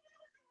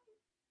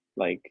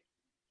 like,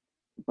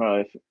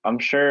 bro, if I'm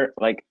sure,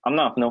 like, I'm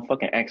not no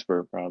fucking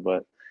expert, bro,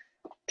 but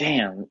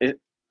damn,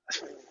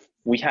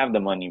 we have the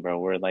money, bro.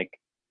 We're like,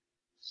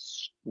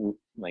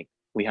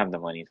 we have the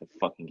money to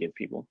fucking give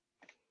people.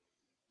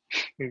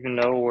 Even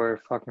though we're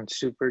fucking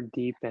super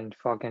deep in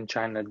fucking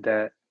China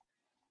debt,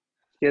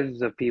 gives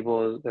the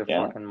people their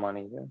Yeah, fucking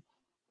money, dude.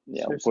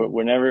 yeah, Seriously.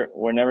 we're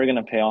never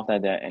gonna pay off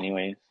that debt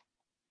anyways.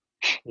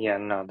 Yeah,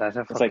 no, that's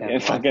a It's like fucking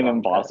it's fucking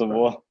lifelong debt,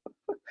 bro. impossible.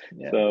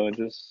 Yeah, So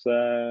just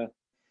we're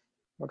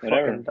fucking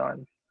whatever.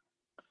 done.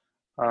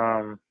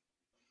 Um,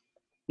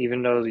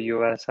 Even though the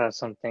US has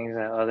some things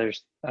that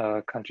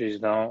other countries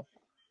don't,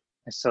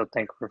 I still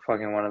think we're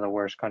fucking one of the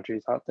worst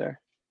countries out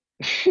there.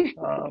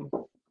 Um,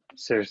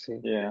 Seriously.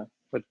 Yeah,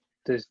 With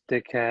this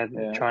dickhead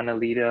yeah. trying to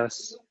lead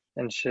us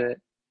and shit,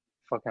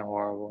 fucking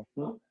horrible.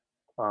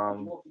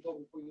 Um,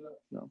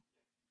 No,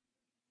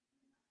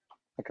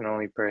 I can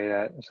only pray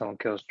that someone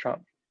kills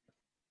Trump.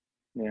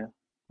 yeah.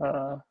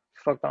 Uh,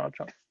 Fuck Donald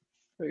Trump.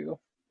 There you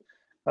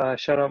go.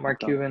 Shout out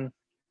Mark Okay. Cuban.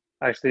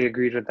 I actually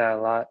agreed with that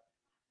a lot.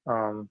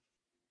 Um,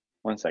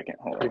 1 second.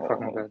 Pretty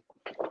fucking good.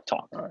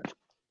 Talk. All right.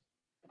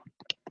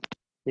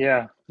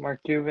 Yeah, Mark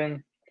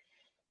Cuban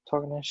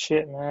talking that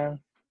shit, man.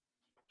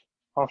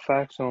 All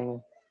facts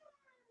only.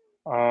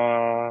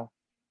 Uh,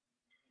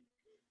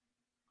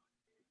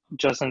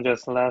 Justin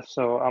just left,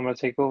 so I'm gonna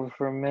take over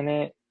for a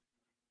minute.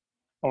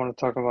 I want to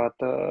talk about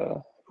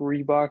the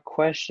Reebok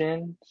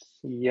questions.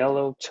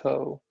 Yellow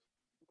toe.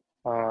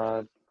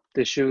 Uh,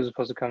 this shoe was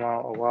supposed to come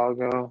out a while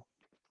ago.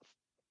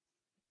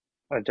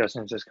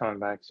 Justin's just coming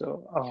back,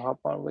 so I'll hop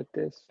on with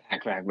this.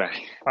 Back. All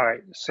right,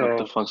 What the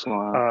so fuck's going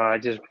on? I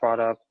just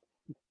brought up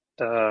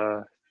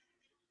the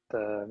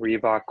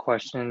Reebok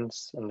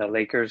questions in the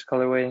Lakers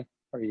colorway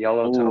or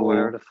yellow toe,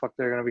 whatever Ooh, the fuck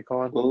they're gonna be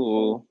called.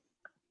 ooh.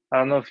 I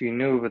don't know if you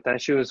knew, but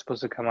that shoe was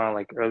supposed to come out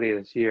like earlier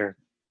this year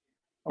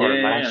Yeah, or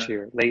yeah, last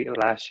year, late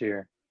last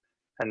year,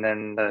 and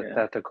then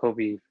yeah. the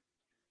Kobe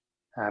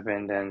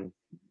happened, and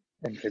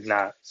it did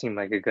not seem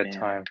like a good Yeah.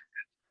 Man, time.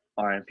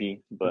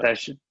 R.I.P. But That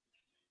sh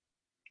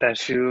that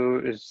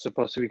shoe is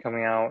supposed to be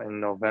coming out in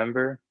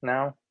November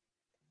now.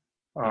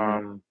 hmm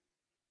Um,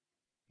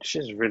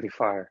 Shit's really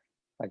fire.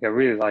 Like I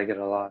really like it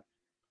a lot.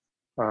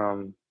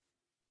 Um,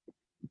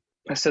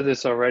 I said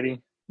this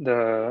already.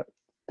 The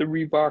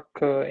Reebok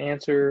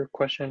answer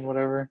question,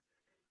 whatever,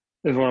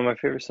 is one of my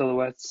favorite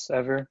silhouettes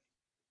ever.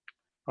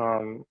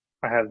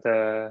 I have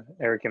the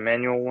Eric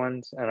Emanuel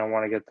ones, and I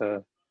want to get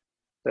the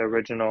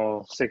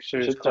original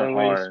Sixers shits are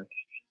colorways. hard.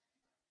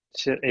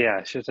 Shit,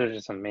 yeah, shits are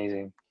just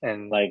amazing.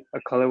 And Like, a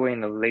colorway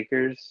in the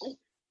Lakers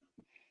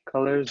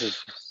colors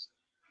is just,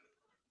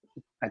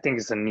 I think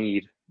it's a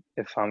need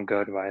if I'm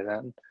good by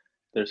then.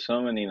 there's so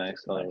many It's nice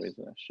just nice. colorways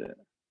of that shit.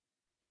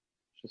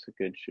 It's just a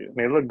good shoe.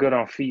 They look good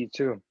on feet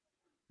too,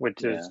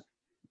 which Yeah. is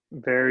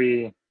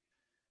very,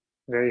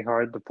 very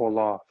hard to pull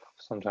off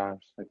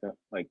sometimes.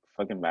 Like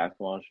fucking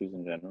basketball shoes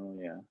in general.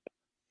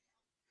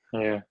 Yeah.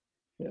 Yeah,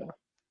 yeah.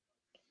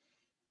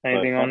 But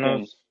Anything on fucking,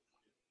 those?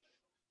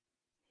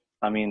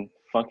 I mean,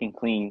 fucking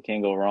clean,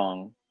 can't go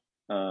wrong.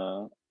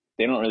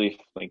 They don't really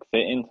like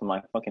fit into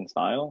my fucking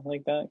style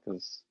like that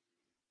because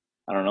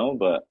I don't know,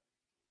 but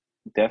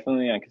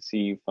definitely I could see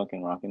you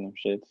fucking rocking them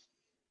shits.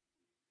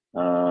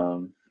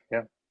 Um,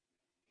 Yeah,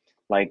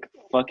 like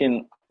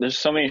fucking, there's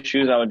so many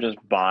shoes I would just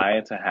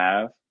buy to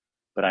have,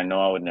 but I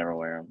know I would never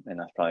wear them, and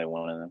that's probably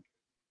one of them.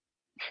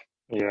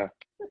 yeah.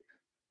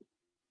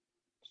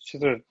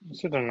 Shoes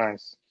are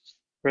nice,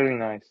 really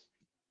nice.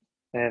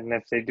 And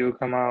if they do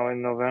come out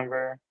in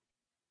November,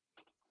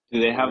 Do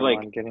they I have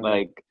wouldn't mind picking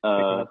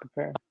up a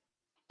pair.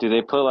 do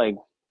they put like,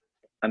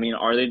 I mean,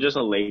 are they just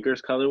a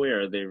Lakers colorway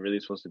or are they really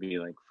supposed to be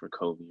like for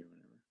Kobe or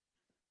whatever?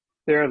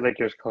 They're a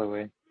Lakers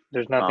colorway.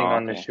 There's nothing Oh,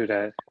 on this okay. shoe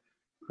that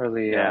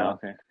really Yeah,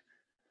 okay.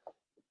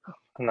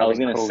 I was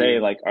nothing gonna say, Kobe.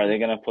 like, are they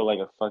gonna put like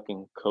a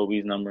fucking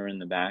Kobe's number in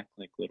the back,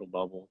 like little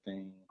bubble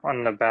thing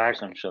On the or back,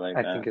 some shit like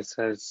I that? think it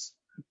says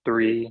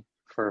 3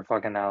 for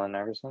fucking Allen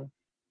Iverson.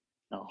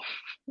 Oh,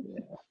 Yeah,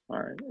 all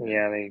right. Yeah.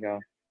 yeah, there you go.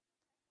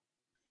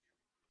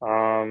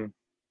 Um,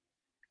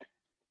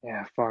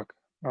 yeah, fuck.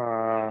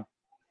 Uh,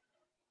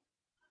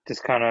 this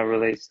kind of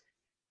relates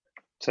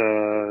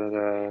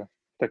to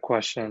the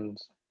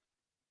questions,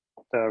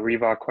 the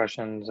Reebok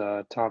questions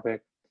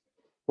topic.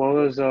 What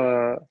was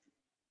a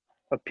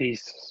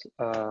piece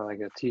like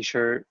a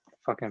t-shirt,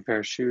 fucking pair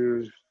of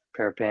shoes,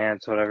 pair of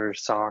pants, whatever,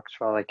 socks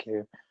for all I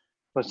care.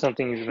 What's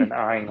something you've been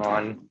eyeing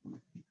on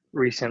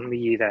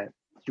recently that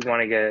you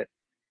want to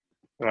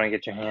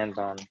get your hands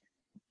on?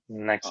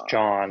 Next Uh,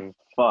 John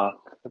fuck,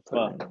 to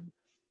put fuck. in.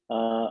 Uh,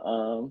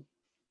 um,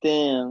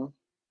 damn.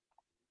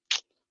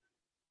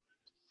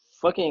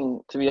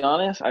 Fucking. To be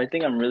honest, I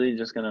think I'm really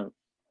just gonna.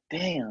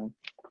 Damn,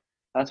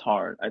 that's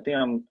hard. I think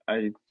I'm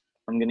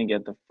gonna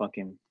get the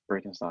fucking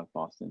Birkenstock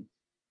Boston.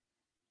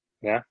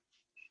 Yeah.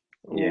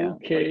 Yeah, like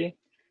Okay.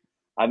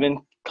 I've been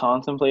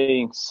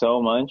contemplating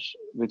so much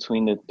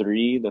between the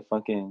three, the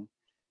fucking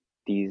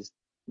these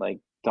like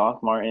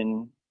Doc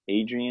Martin,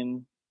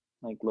 Adrian,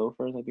 like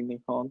loafers, I think they're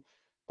called.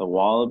 the Yeah.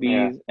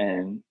 Wallabies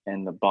and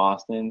the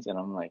Bostons, and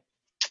I'm like,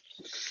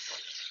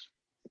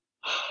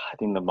 I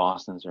think the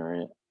Bostons are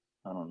it.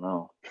 I don't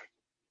know,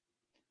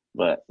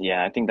 but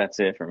yeah, I think that's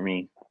it for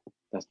me.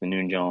 That's the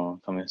new John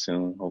coming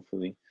soon,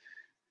 hopefully.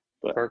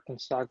 But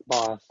Birkenstock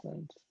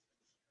Boston.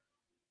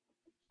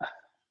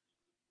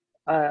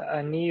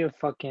 I need a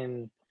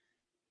fucking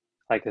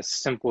like a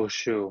simple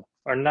shoe,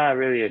 or not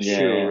really a shoe,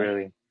 yeah,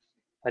 really.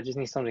 I just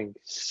need something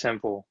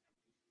simple,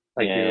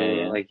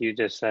 yeah. like you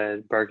just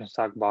said,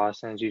 Birkenstock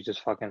Boston's. You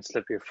just fucking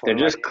slip your They're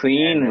foot right just in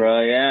clean, and then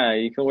bro. Yeah,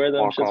 you can wear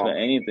them walk shits with off.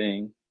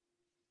 anything.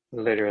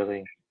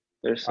 Literally.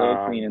 They're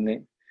so clean,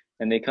 Um,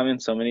 and they come in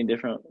so many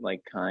different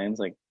like kinds,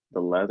 like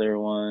the leather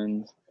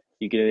ones.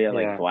 You can get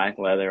like yeah, black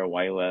leather,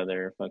 white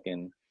leather,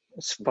 fucking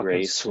it's fucking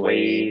gray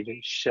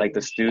suede, suede, like the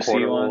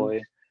Stussy ones.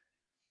 corduroy.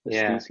 The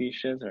Yeah, Stussy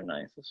shits are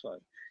nice as fuck.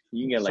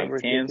 You can get it's so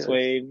like tan ridiculous.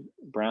 suede,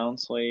 brown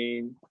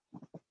suede,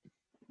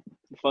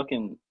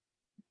 fucking.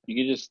 You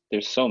could just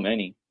there's so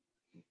many,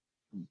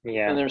 and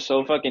Yeah. they're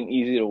so fucking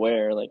easy to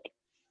wear. Like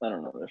I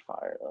don't know, they're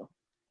fire though.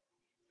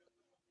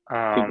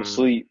 People Um,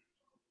 sleep.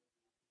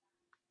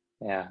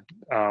 yeah.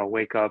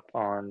 Wake up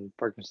on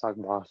Birkenstock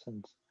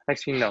Boston's.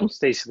 Actually, no,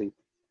 stay asleep.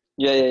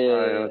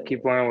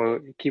 Keep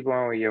wearing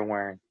what you're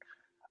wearing.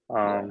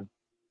 Yeah. Um,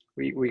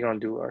 we gonna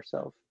do it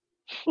ourselves.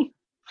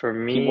 For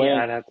Keep me, wearing,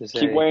 I'd have to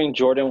keep say, wearing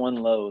Jordan 1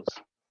 lows.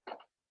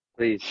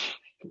 please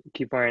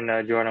keep wearing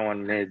Jordan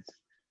 1 mids,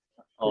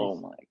 Oh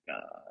please. my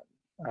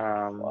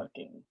god, Um,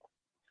 fucking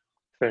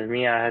for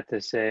me, I had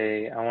to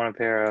say I want a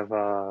pair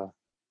of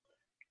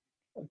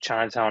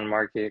Chinatown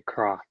Market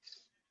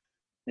Crocs.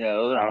 yeah,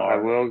 those are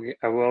hard.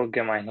 I will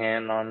get my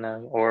hand on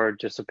them, or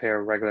just a pair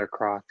of regular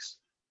Crocs.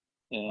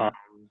 Um, Yeah,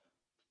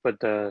 but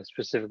the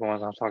specific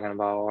ones I'm talking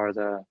about are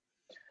the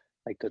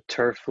like the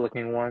turf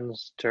looking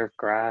ones, turf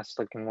grass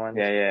looking yeah, ones.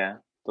 yeah.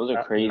 Those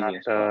are Not crazy as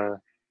fuck. the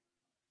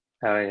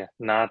oh yeah,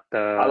 not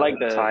I like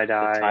the tie the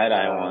dye. tie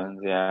dye ones.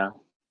 Yeah,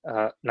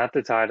 Not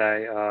the tie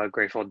dye.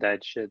 Grateful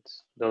Dead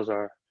shits. Those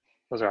are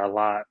a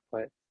lot,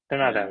 but they're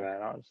not that yeah.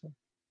 bad honestly.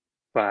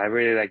 But I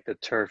really like the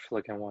turf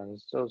looking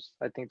ones. Those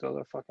I think those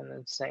are fucking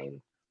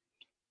insane.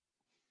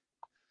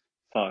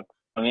 Fuck.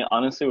 I mean,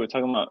 honestly, we're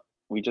talking about.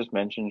 We just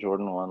mentioned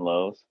Jordan 1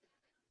 lows,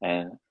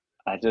 and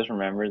I just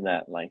remembered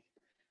that like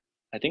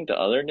I think the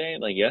other day,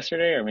 like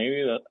yesterday or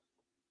maybe the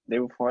day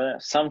before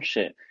that, some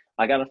shit.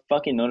 I got a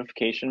fucking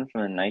notification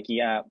from the Nike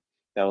app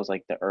that was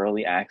like the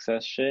early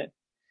access shit,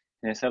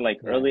 and it said like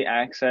Yeah. early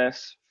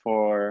access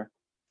for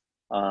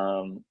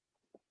um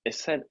it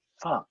said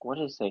fuck, what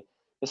did it say?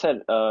 It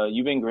said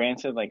you've been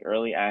granted like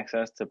early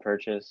access to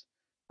purchase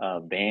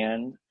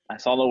band. I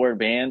saw the word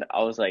band,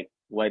 I was like,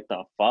 what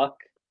the fuck?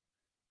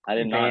 I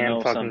did not Ban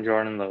know fucking some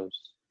Jordan lows.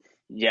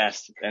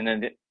 yes, and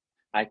then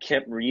I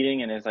kept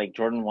reading and it's like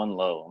Jordan 1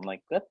 low. I'm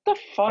like, get the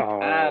fuck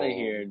out of Oh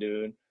here,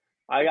 dude.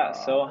 I got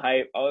so god.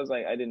 hyped. I was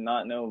like, I did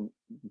not know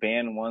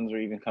band ones were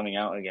even coming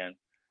out again.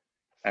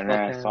 And then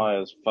I Fucking saw it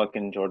was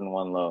fucking Jordan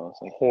 1 low.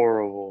 It's like,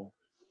 horrible.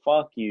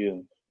 fuck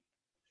you.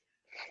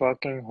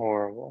 Fucking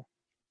horrible.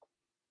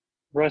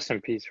 Rest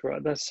in peace, bro.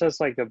 That's just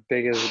like the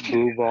biggest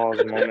blue balls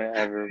moment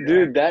ever, bro.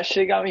 Dude, that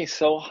shit got me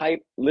so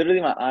hyped.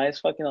 Literally, my eyes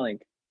fucking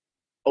like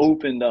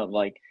opened up.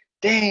 Like,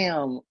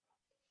 damn,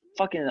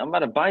 fucking, I'm about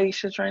to buy these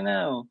shits right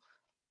now.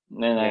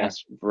 And then I Yeah,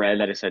 just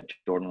read that it said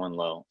Jordan 1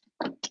 low.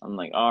 I'm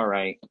like, all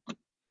right,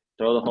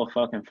 throw the whole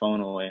fucking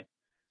phone away.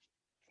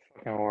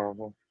 fucking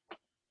horrible.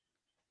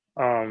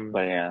 Um,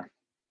 But yeah,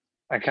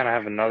 I kind of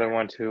have another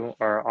one too,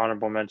 or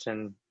honorable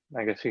mention,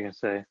 I guess you can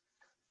say.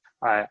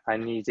 I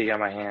need to get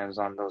my hands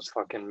on those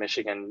fucking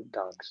Michigan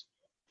Dunks.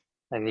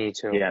 I need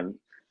to. yeah,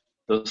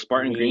 those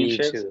Spartan green Need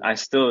shits, to. I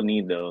still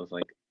need those.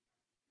 Like,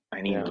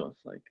 I need Yeah. those.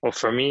 Like, Well,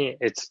 for me,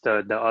 it's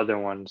the other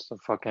ones, the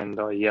fucking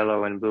the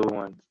yellow and blue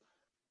ones.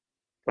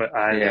 But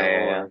either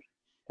yeah.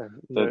 or,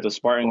 The they're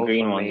Spartan both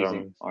green ones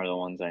amazing. are the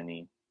ones I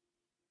need.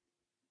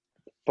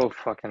 Both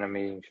fucking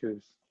amazing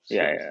shoes.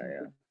 Seriously.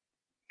 Yeah.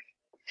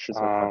 Shits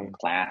are fucking Um,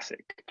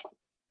 classic.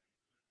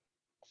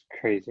 it's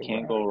crazy,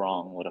 Can't bro. go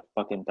wrong with a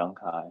fucking dunk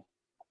high.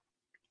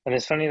 And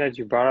it's funny that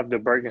you brought up the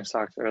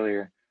Birkenstocks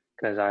earlier,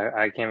 because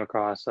I came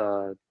across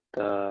the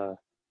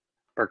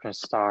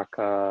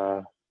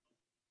Birkenstock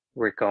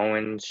Rick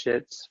Owens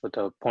shits with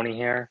the pony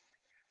hair.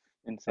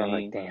 I was like,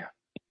 Insane. damn,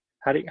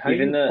 how do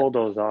Even you the pull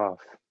those off?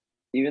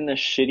 even the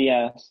shitty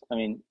ass. I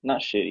mean,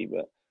 not shitty,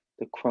 but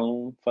the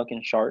chrome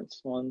fucking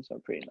sharks ones are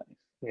pretty nice.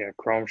 Yeah,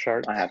 chrome I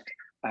sharks, have to.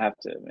 I have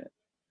to admit.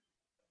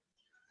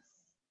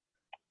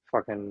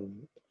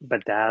 fucking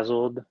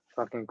bedazzled,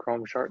 fucking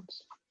chrome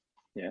sharks.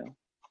 Yeah,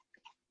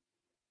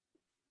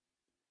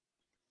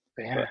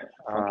 But but yeah,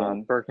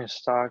 fucking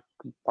Birkenstock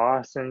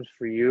Boston's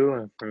for you,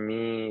 and for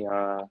me,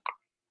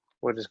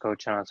 we'll just go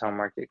Chinatown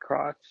Market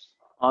Crocs.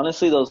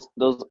 honestly, those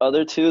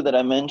other two that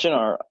I mentioned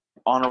are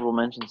honorable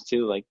mentions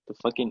too, like the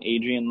fucking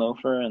Adrian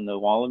loafer and the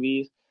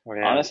Wallabies. Oh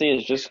yeah, Honestly,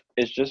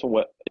 it's just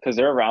what because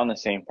they're around the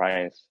same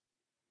price.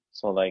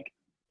 So like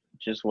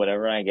just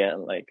whatever I get,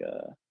 like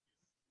a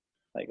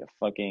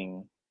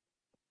fucking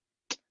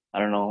I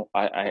don't know,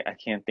 I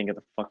can't think of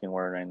the fucking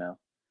word right now.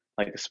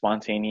 Like a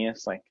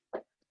spontaneous, like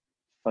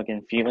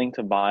fucking feeling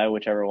to buy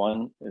whichever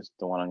one is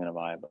the one I'm gonna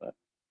buy. But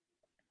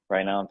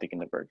right now I'm thinking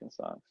the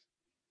Birkenstocks.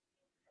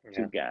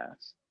 Too Yeah,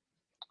 gas.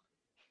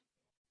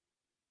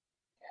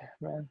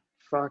 man.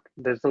 Fuck.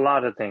 There's a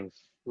lot of things.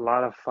 A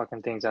lot of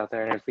fucking things out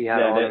there. And if we had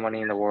Yeah, all the that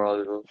money in the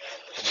world, it'll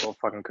go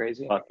fucking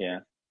crazy. fuck yeah.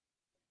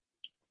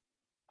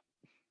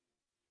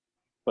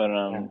 But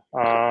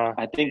Yeah.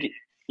 I think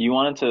you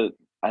wanted to.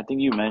 I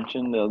think you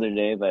mentioned the other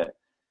day that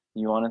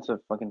you wanted to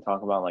fucking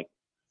talk about like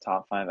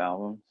top 5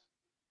 albums.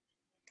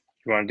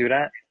 You want to do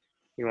that?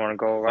 You want to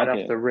go right Fuck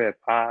off it. the rip?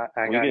 I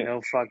We got could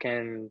no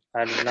fucking.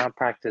 I did not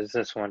practice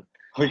this one.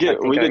 we I could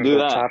think we I could can do go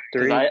that top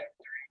because three. I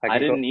I can go.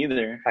 didn't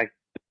either. I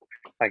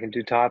I can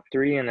do top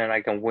three, and then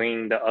I can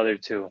wing the other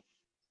two.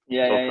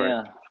 Yeah, Go yeah, for it.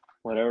 yeah.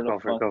 Whatever the Go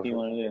for it. fuck Go you for it.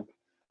 want to do.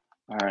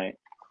 All right.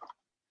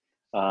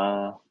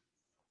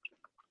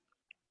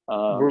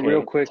 Real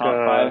Okay. quick. Top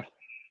five.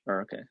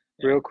 Or okay.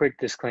 Yeah. Real quick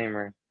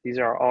disclaimer. These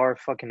are our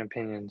fucking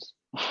opinions.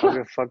 I don't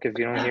give a fuck if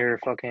you don't hear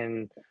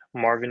fucking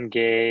Marvin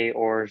Gaye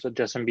or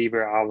Justin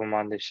Bieber album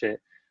on this shit.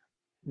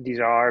 These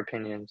are our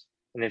opinions.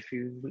 And if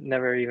you've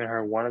never even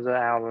heard one of the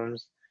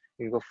albums,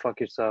 you can go fuck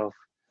yourself.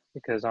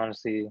 Because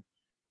honestly,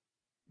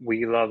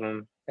 we love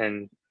them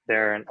and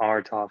they're in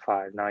our top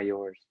five, not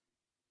yours.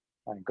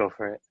 Go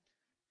for it.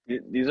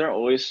 These are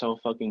always so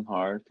fucking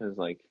hard because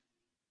like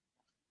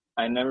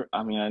I never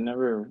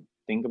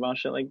think about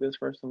shit like this,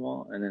 first of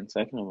all, and then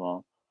second of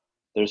all,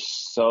 there's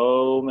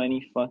so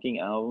many fucking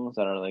albums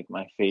that are like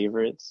my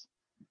favorites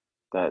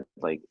that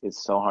like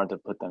it's so hard to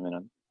put them in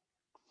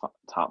a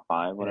top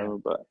five, Yeah. whatever.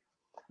 But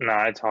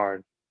Nah, it's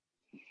hard.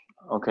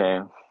 okay,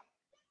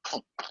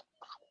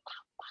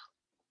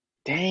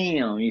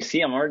 damn, you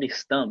see, I'm already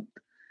stumped.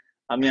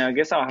 I mean, I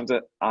guess I'll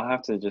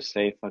have to just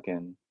say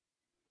fucking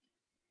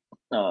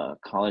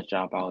College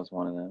Dropout is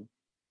one of them.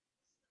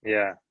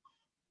 Yeah.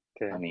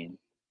 I Okay. mean,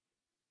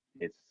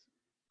 it's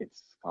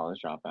it's College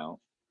Dropout.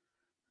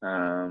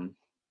 Um,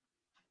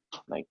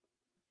 like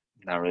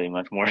not really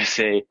much more to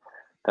say.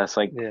 That's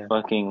like Yeah.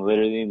 fucking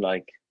literally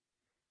like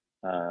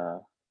uh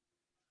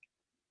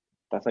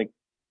that's like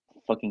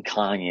fucking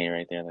Kanye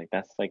right there. Like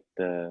that's like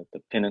the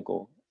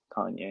pinnacle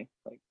Kanye,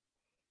 like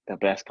the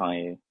best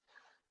Kanye.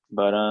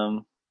 But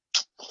And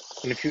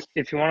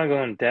if you want to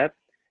go in depth,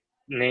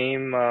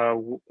 name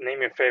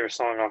your favorite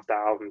song off the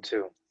album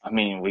too. I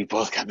mean, we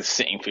both got the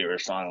same favorite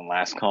song on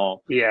Last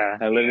Call. Yeah.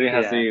 That literally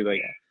has to Yeah. be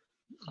like Yeah.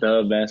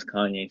 the best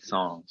Kanye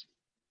song. Like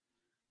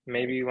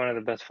Maybe one of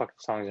the best fucking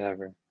songs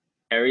ever.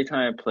 every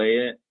time I play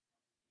it,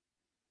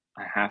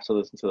 I have to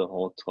listen to the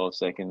whole 12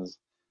 seconds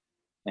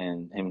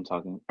and him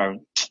talking, or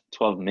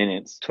 12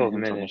 minutes and 12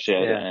 him talking minutes.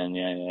 shit. Yeah. And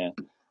yeah, yeah.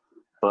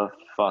 But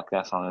fuck,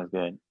 that song is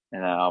good.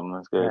 And that album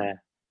is good. Yeah.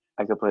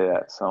 I could play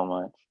that so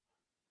much.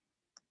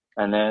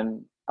 And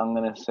then I'm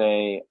gonna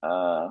say,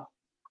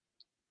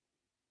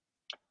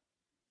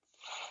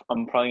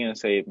 I'm probably gonna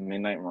say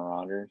Midnight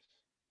Marauders,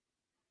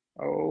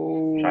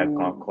 Tribe Oh.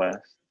 Called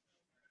Quest.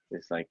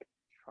 It's like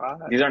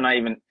Fuck. these are not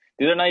even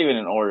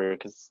in order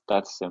because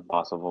that's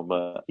impossible.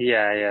 But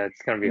Yeah, yeah,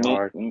 it's gonna be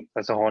hard.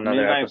 That's a whole nother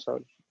Midnight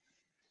episode.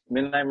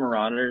 Midnight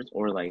Marauders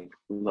or like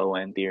Low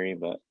End Theory,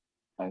 but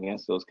I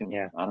guess those can.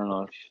 Yeah. I don't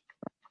know if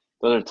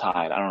those are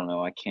tied. I don't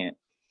know. I can't.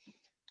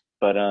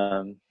 But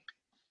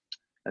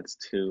that's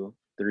two.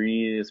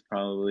 Three is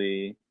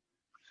probably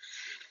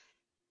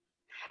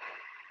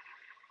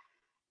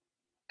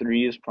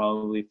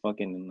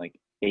fucking like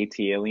AT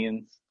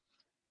Aliens.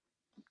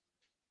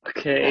 That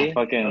Okay.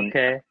 fucking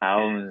Okay.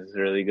 album is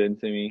really good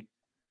to me.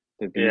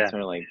 The Yeah. beats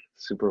are like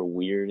super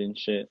weird and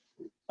shit.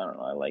 I don't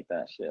know. I like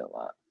that shit a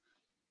lot.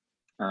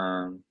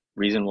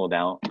 Reasonable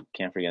Doubt.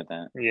 Can't forget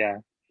that. Yeah.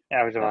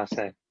 I was about to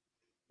That's say.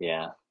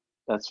 yeah.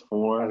 That's I was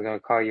four. gonna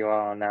call you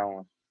out on that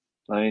one.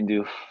 Let me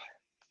do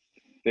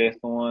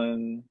fifth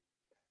one.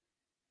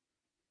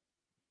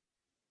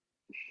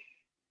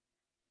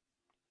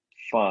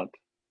 Fuck.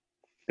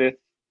 Fifth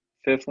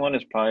fifth one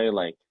is probably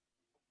like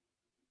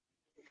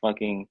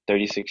fucking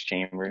 36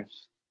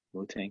 Chambers.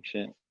 Wu-Tang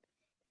shit.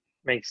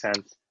 Makes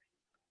sense.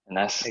 And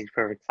that's Makes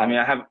perfect I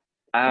mean sense.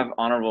 I have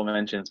honorable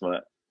mentions,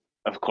 but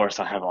of course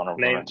I have honorable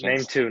Name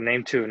mentions. two.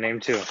 Name two. Name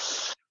two.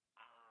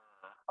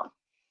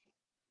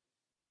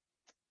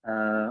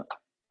 Uh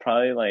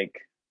Probably like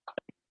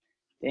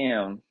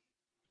damn.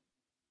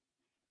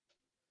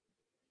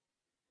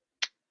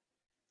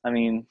 I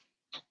mean,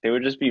 they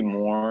would just be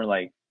more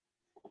like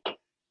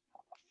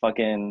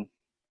fucking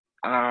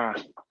ah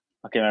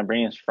okay, my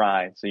brain is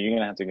fried, so you're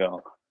gonna have to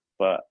go.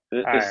 But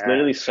All right. it's All right.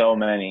 literally so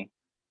many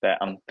that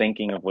I'm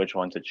thinking of which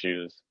one to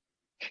choose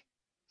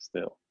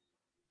still.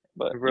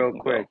 But you Real can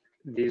quick.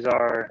 go.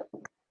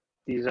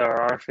 These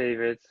are our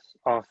favorites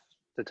off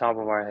the top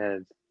of our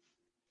heads.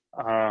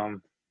 All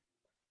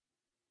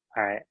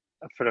right.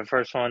 For the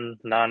first one,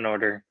 not in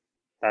order.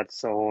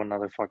 That's a whole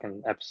another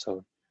fucking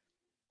episode.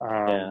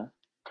 Um, Yeah,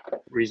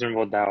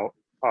 Reasonable Doubt,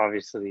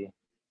 obviously. yeah.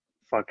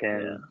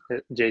 Fucking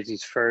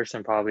Jay-Z's first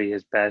and probably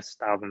his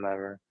best album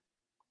ever.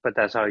 But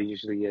that's how it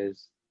usually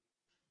is.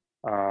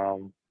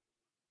 Um,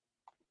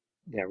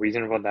 yeah,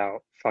 Reasonable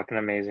Doubt, fucking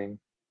amazing.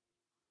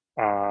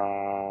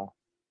 Uh,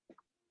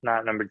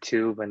 not number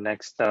two, but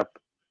next up,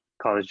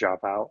 College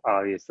Dropout,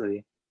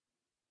 obviously.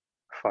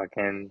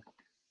 Fucking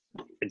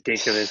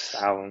ridiculous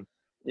album.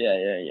 Yeah.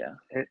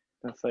 It,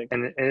 That's like,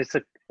 and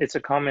it's a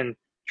common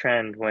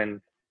trend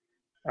when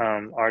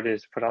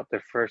artists put out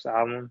their first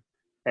album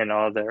and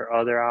all their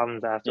other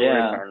albums afterwards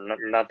yeah, are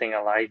nothing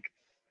alike.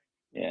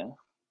 yeah.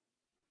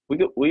 We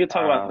could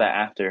talk about Um, that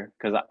after,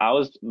 because I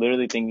was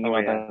literally thinking oh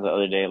about yeah, that the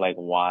other day, like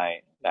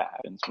why that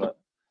happens. But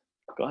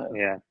go ahead.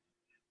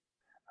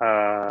 yeah.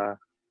 Uh,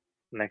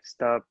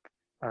 Next up,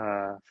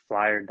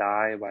 Fly or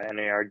Die by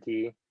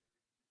NARD.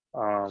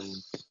 Um,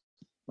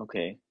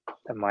 Okay.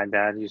 and my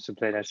dad used to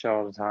play that show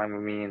all the time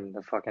with me in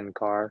the fucking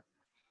car,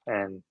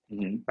 and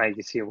Hmm. now you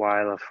can see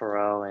why I love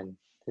Pharrell and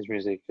his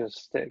music just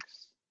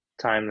sticks.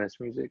 Timeless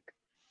music.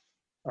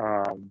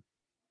 Um,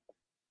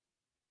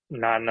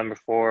 Not number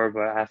four,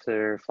 but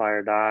after Fly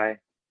or Die,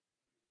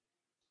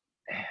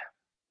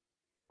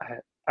 I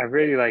I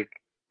really like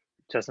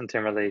Justin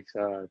Timberlake's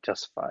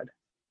Justified.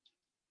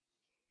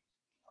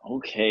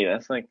 Okay,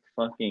 that's like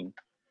fucking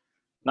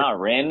not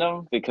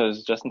random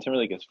because Justin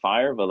Timberlake is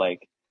fire, but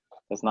like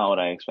that's not what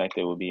I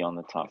expected would be on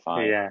the top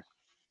five. Yeah.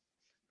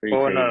 Pretty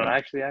Oh no, no,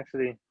 crazy.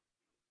 actually,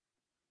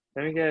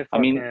 let me get I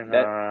mean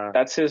fucking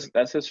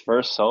that's his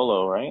first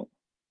solo, right?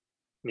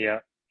 yeah,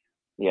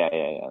 Yeah.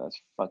 That's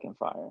fucking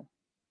fire.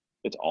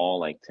 It's all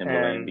like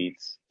Timberland and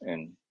beats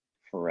and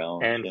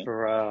Pharrell and shit.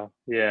 Pharrell,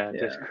 yeah,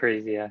 just Yeah.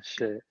 crazy ass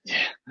shit.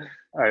 Yeah.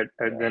 Are Yeah.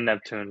 the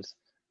Neptunes.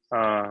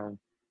 Um,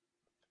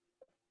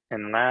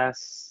 and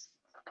last,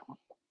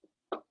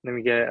 let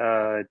me get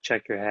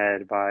Check Your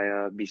Head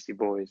by Beastie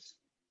Boys.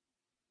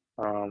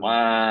 Um,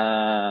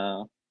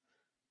 Wow.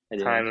 I didn't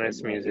check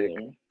Timeless that music.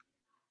 either.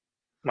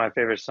 My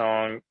favorite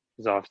song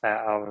is off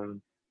that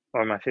album,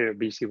 or my favorite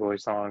Beastie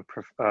Boys song,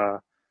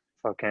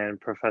 fucking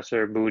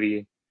Professor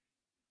Booty.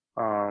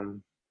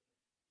 Um,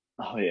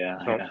 Oh yeah,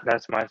 so yeah.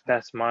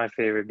 that's my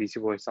favorite Beastie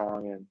Boys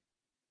song, and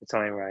it's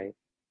only right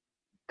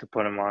to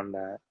put him on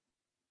that.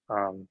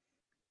 Um,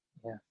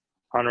 yeah.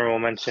 Honorable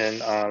mention.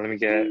 Let me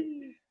get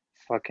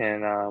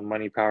fucking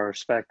Money, Power,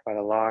 Respect by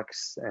the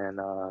Locks, and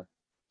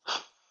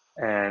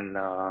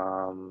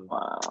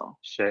Wow.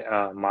 shit.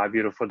 My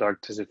Beautiful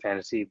Dark Twisted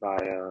Fantasy by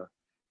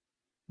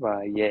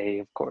Ye,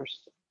 of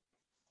course.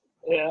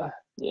 Yeah.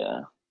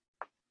 Yeah.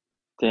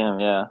 Damn,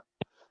 yeah.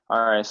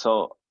 All right,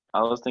 so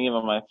I was thinking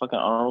about my fucking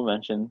honorable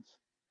mentions,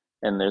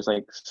 and there's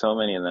like so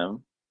many of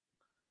them,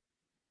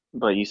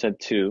 but you said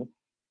two,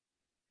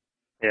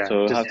 Yeah.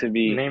 so Just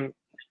name.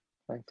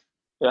 Like,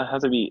 it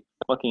have to be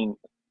fucking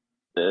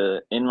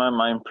the In My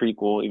Mind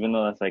prequel, even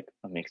though that's like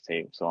a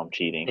mixtape, so I'm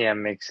cheating. yeah,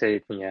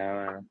 mixtape.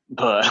 Yeah.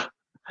 But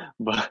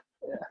but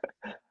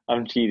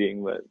I'm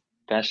cheating, but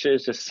that shit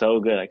is just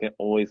so good. I can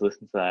always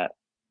listen to that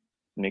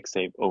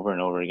mixtape over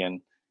and over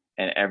again,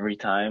 and every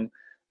time,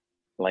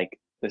 like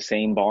the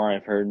same bar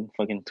I've heard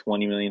fucking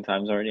 20 million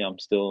times already, I'm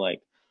still like,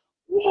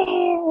 In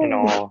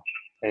whoa, all.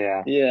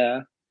 Yeah. yeah.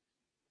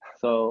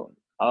 So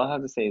I'll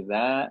have to say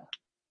that.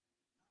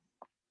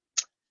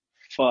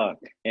 Fuck.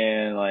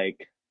 And like,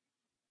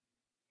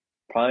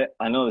 probably,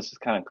 I know this is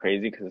kind of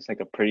crazy because it's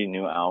like a pretty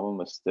new album,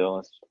 but still,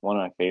 it's one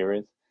of my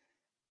favorites.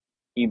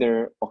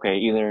 Either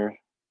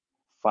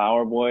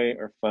Flower Boy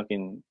or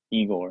fucking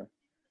Igor.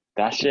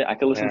 That shit, I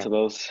could listen Yeah. to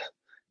those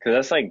because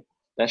that's like,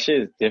 that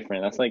shit is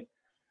different. That's like,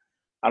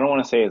 I don't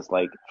want to say it's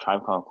like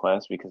Tribe Called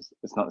Quest because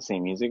it's not the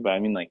same music, but I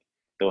mean like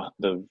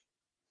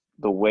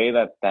the way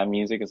that that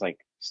music is like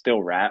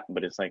still rap,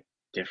 but it's like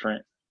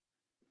different.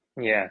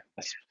 Yeah.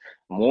 It's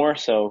more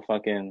so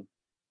fucking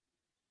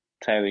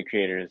Tyler the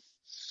Creator is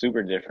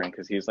super different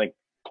because he's like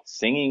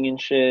singing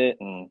and shit,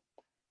 and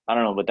I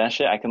don't know, but that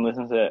shit I can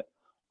listen to it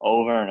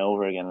over and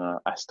over again, and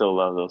I still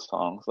love those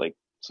songs. Like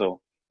so,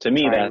 to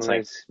me,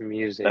 Timeless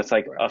music, that's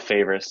like bro. a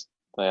favorite.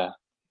 Yeah.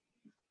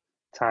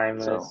 So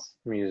Timeless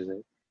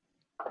music.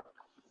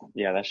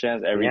 yeah, that shit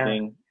has Yeah.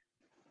 everything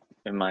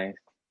in my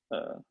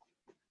uh,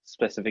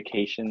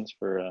 specifications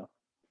for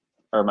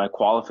or my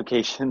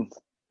qualifications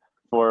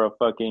for a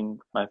fucking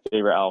my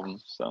favorite album.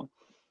 So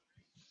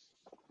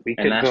We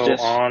and could that's go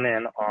just on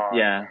and on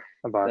yeah,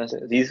 about that's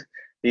this.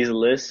 these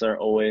lists are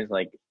always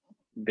like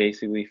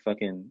basically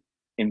fucking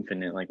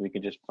infinite. Like we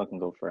could just fucking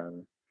go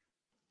forever.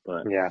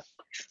 But Yeah.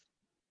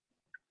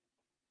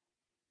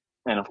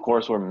 and of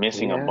course we're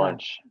missing a Yeah.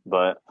 bunch,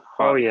 but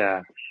Oh fuck,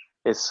 yeah.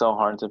 it's so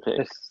hard to pick.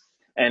 There's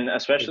And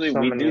there's especially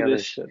so many other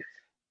shit.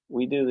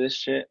 we do this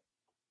shit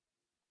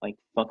like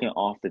fucking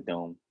off the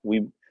dome.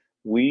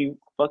 We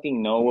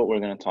fucking know what we're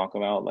gonna talk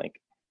about like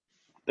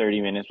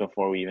 30 minutes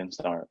before we even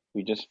start.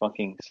 We just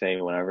fucking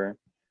say whatever.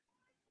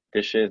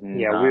 This shit is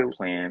Yeah, we not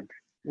planned.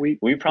 we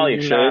We we probably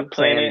do not should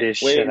plan plan it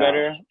this way shit out.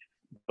 better,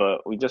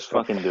 but we just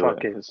But fucking do it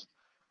fuck it. because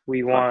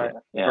We fuck it.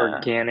 want Yeah.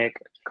 organic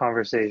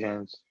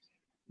conversations.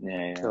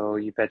 Yeah. So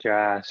you bet your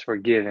ass we're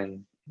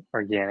giving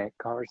organic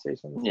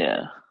conversations.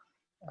 Yeah.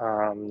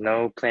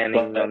 No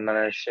planning, no But none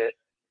of that shit.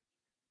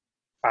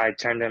 I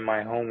turned in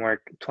my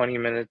homework 20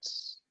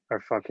 minutes or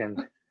fucking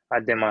I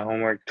did my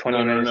homework 20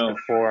 no, minutes no.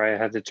 before I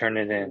had to turn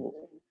it in.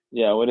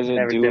 Yeah, what is it?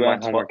 Never did Due my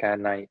at 12. homework at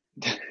night.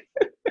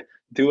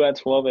 Due at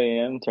 12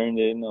 a.m. Turned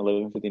in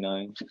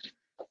 11:59.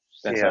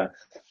 That's Yeah, us.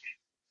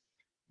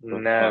 The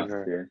fuck,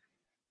 never, dude.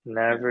 Yeah.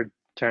 never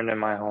turned in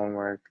my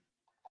homework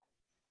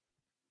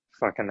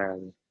fucking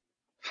early.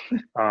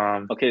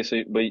 Um, Okay,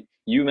 so but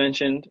you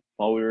mentioned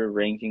while we were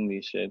ranking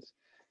these shits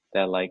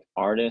that like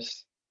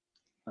artists,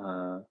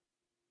 uh,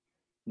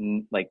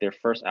 like their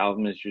first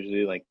album is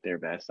usually like their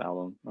best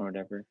album or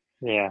whatever.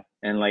 yeah,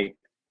 And like,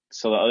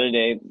 so the other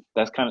day,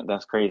 that's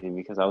crazy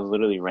because I was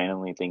literally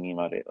randomly thinking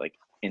about it, like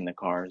in the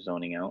car,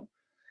 zoning out.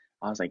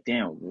 I was like,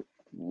 damn,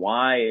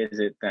 why is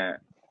it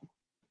that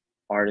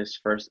artist's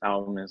first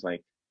album is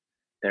like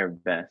their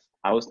best?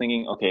 I was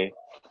thinking, okay,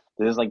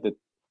 this is like the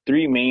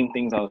three main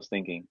things I was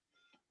thinking.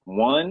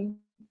 One,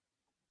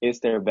 it's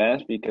their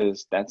best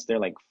because that's their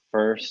like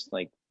first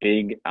like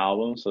big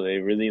album, so they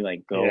really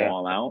like go yeah,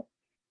 all out.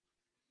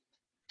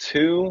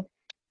 Two,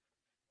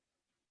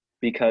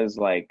 because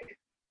like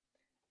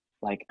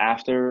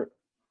after,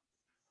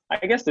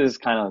 I guess this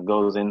kind of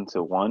goes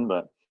into one,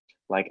 but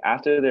like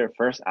after their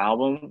first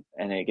album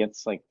and it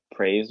gets like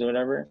praised or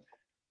whatever,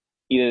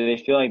 either they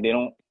feel like they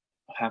don't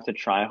have to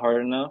try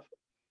hard enough,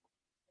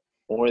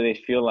 or they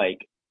feel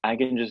like I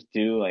can just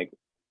do like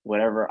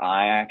whatever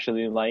I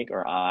actually like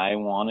or I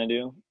want to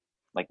do,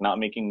 like not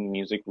making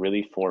music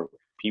really for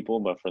people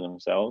but for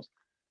themselves,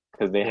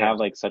 because they yeah, have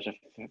like such a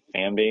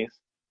fan base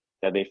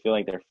that they feel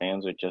like their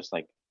fans would just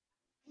like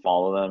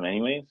follow them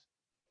anyways.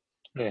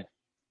 yeah,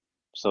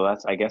 So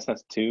that's, I guess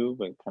that's two,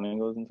 but kind of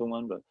goes into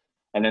one. But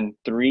and then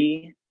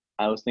three,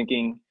 I was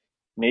thinking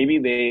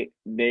maybe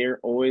they're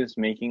always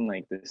making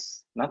like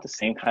this, not the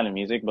same kind of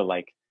music, but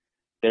like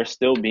they're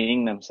still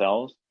being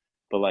themselves,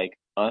 but like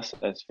us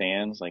as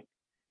fans like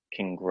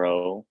can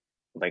grow,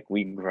 like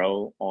we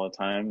grow all the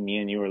time. Me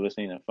and you are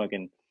listening to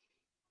fucking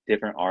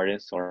different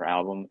artists or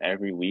album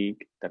every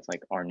week. That's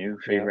like our new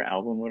yeah, favorite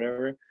album,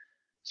 whatever.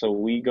 So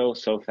we go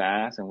so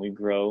fast and we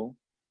grow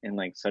in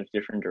like such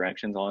different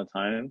directions all the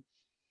time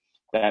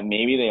that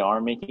maybe they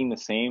are making the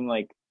same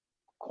like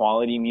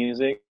quality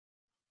music,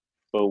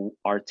 but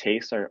our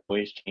tastes are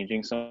always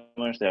changing so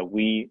much that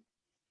we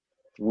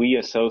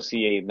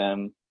associate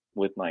them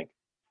with like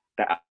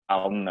the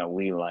album that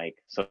we like.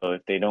 So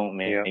if they don't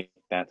yeah. make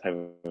that type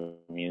of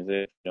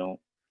music, don't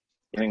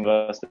giving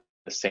us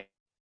the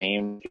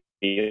same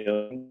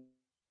feeling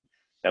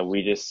that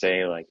we just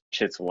say like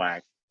shit's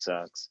whack,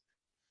 sucks.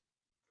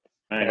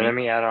 You know what I And let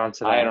mean? me add on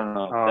to I that. don't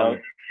know.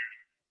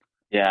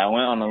 Yeah, I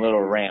went on a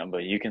little rant,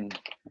 but you can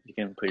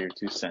put your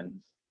 2 cents.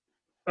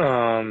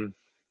 Um,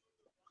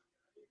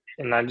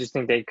 and I just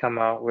think they come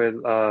out with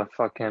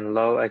fucking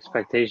low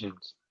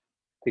expectations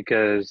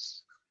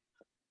because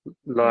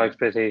low Yeah.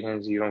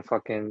 expectations, you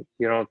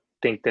don't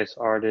think this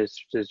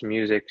artist, this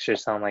music should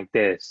sound like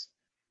this.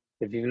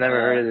 If you've never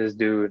heard Uh, of this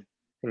dude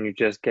and you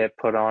just get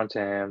put onto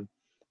him,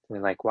 and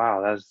you're like,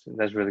 wow,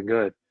 that's really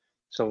good.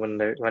 So when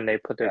they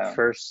put their yeah.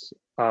 first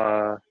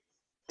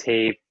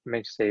tape,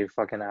 mixtape,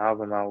 fucking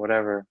album out,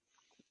 whatever,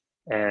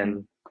 Mm.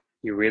 and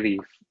you really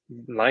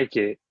like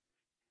it,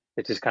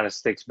 it just kind of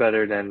sticks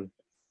better than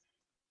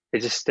it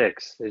just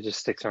sticks. It just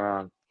sticks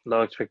around. Low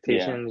Yeah.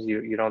 expectations.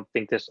 You don't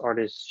think this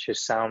artist should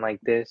sound like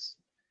this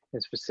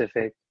in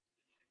specific,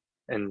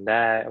 and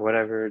that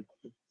whatever,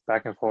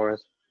 back and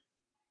forth.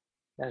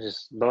 Yeah,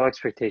 just low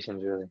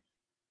expectations, really.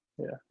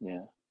 Yeah,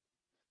 Yeah.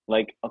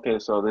 Like, okay,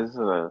 so this is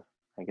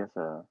I guess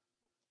an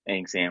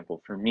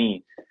example for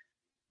me.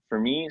 For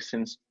me,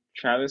 since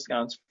Travis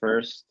Scott's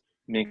first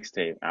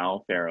mixtape,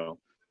 Al Pharaoh,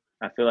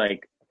 I feel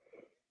like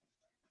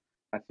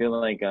I feel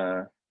like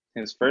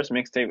his first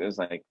mixtape is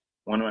like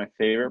one of my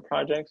favorite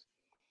projects,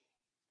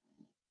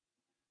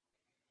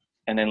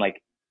 and then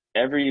like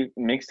every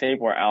mixtape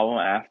or album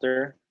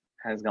after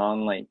has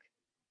gone like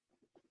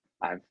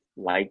I've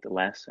liked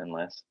less and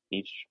less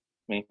each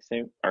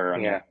mixtape, or I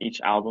mean yeah,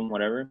 each album,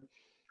 whatever,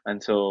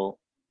 until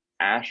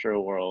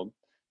Astro World.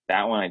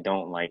 That one I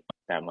don't like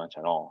that much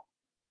at all.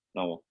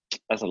 No,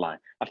 that's a lie.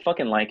 I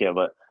fucking like it,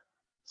 but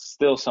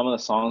still some of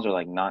the songs are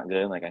like not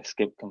good. Like I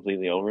skip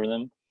completely over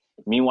them.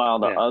 Meanwhile,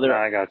 yeah. No,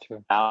 I got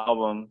you.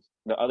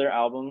 the other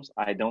albums,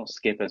 I don't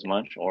skip as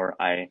much, or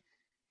I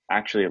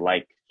actually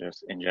like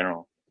just in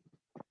general.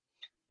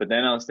 But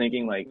then I was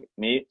thinking like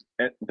me,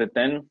 but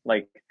then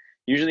like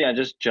usually I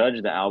just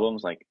judge the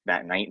albums like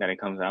that night that it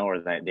comes out or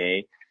that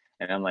day,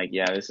 and I'm like,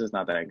 yeah, this is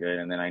not that good,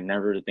 and then I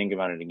never think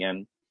about it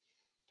again.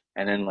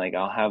 And then like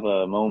I'll have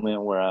a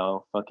moment where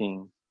I'll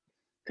fucking,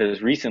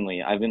 because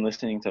recently I've been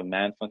listening to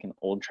mad fucking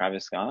old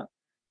Travis Scott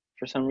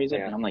for some reason,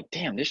 Yeah, and I'm like,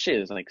 damn, this shit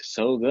is like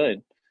so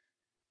good.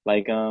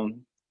 Like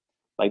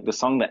like the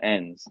song that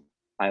ends.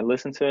 I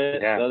listened to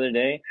it yeah. the other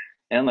day,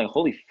 and I'm like,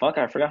 holy fuck,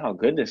 I forgot how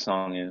good this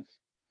song is.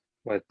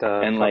 With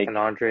And fucking like,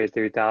 Andre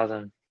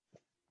 3000.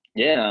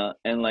 yeah,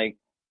 and like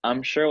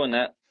I'm sure when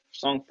that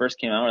song first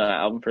came out, or that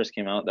album first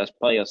came out, that's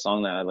probably a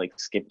song that I like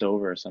skipped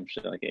over or some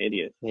shit like an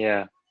idiot.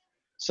 Yeah,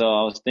 So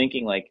I was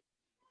thinking like,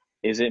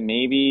 is it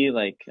maybe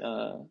like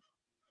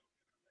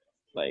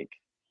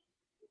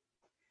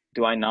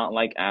do I not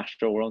like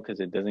Astro World because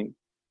it doesn't,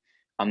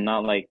 I'm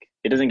not like,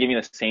 it doesn't give me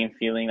the same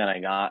feeling that I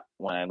got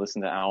when I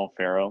listened to Owl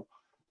Pharaoh.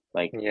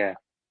 Like Yeah.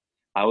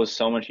 I was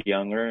so much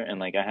younger and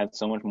like I had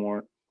so much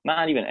more,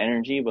 not even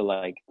energy, but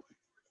like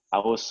I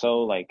was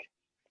so like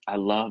I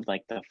loved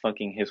like the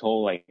fucking his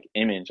whole like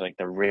image, like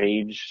the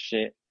rage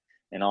shit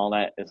and all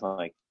that is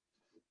like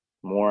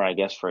more I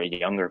guess for a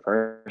younger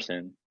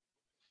person.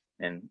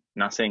 And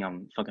not saying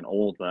I'm fucking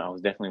old, but I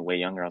was definitely way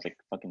younger. I was like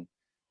fucking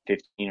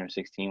 15 or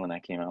 16 when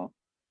that came out.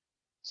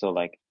 So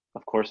like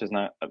of course it's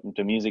not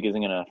the music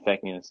isn't gonna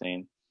affect me the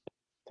same.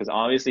 Because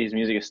obviously his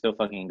music is still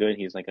fucking good.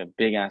 He's like a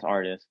big ass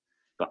artist,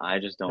 but I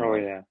just don't Oh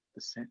like yeah.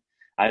 the same.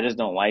 I just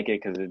don't like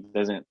it because it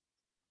doesn't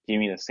give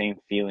me the same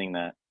feeling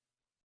that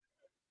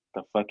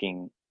the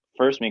fucking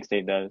first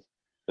mixtape does.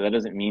 But that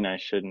doesn't mean I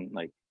shouldn't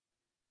like.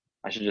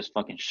 I should just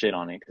fucking shit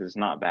on it because it's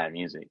not bad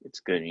music. It's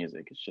good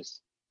music. It's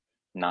just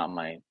not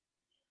my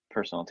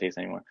personal taste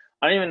anymore.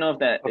 I don't even know if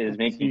that Cup is of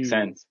making tea.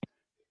 sense,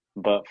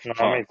 but No, that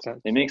fuck, makes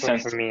sense. it makes For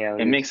sense. me at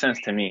It makes least.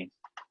 sense to me.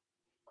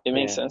 It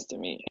makes Yeah. sense to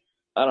me.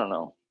 I don't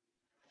know.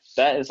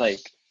 That is like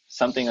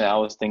something that I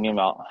was thinking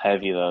about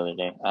heavy the other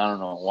day. I don't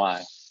know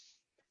why.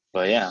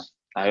 But yeah,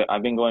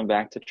 I've been going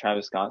back to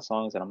Travis Scott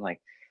songs and I'm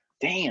like,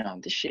 damn,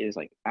 this shit is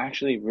like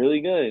actually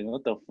really good.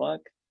 What the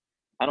fuck?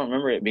 I don't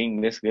remember it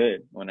being this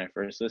good when I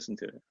first listened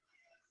to it.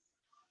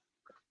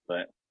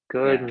 But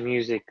Good yeah,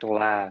 music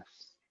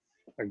lasts.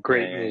 A yeah,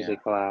 great yeah, yeah.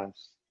 music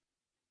lasts.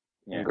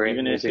 And Yeah. great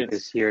music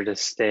is here to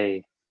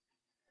stay.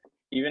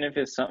 Even if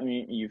it's something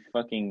you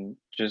fucking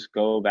just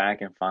go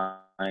back and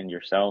find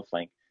yourself,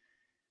 like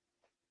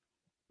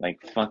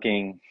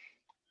fucking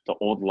the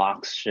old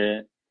locks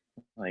shit,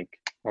 like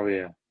Oh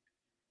yeah.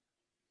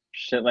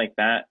 shit like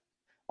that.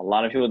 A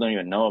lot of people don't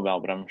even know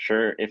about, but I'm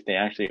sure if they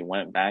actually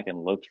went back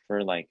and looked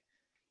for like,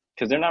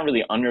 because they're not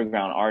really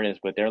underground artists,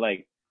 but they're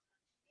like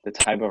the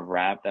type of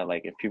rap that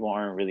like if people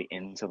aren't really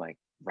into like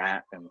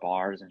rap and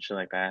bars and shit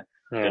like that,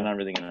 they're Yeah. not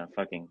really gonna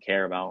fucking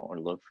care about or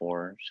look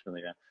for shit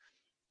like that.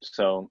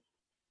 So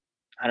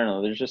I don't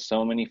know. There's just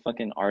so many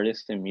fucking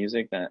artists in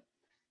music that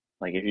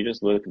like if you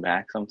just look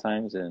back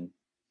sometimes and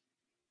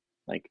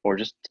like or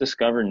just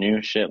discover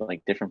new shit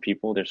like different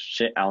people, there's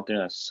shit out there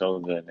that's so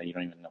good that you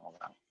don't even know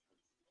about.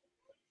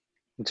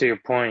 To your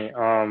point,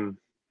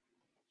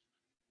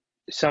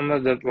 some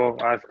of the, well,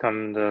 I've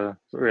come to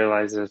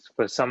realize this,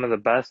 but some of the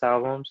best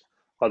albums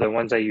are the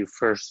ones that you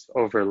first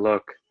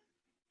overlook.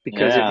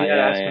 Because if Yeah, you had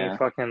yeah, asked me yeah,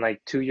 fucking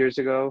like 2 years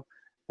ago,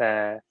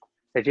 that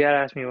if you had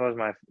asked me what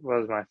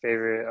was my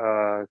favorite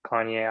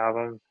Kanye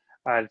album,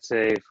 I'd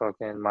say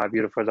fucking My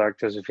Beautiful Dark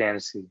Twisted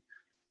Fantasy.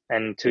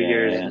 And two yeah,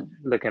 years yeah,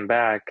 looking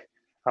back,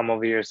 I'm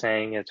over here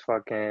saying it's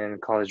fucking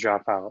College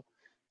Dropout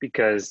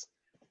because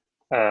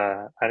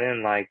I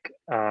didn't like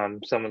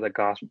some of the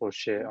gospel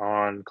shit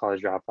on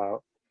College Dropout,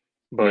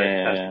 but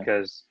yeah, that's yeah,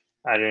 because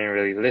I didn't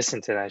really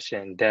listen to that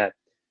shit in depth.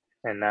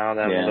 And now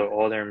that I'm a yeah, little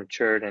older and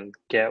matured and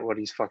get what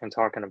he's fucking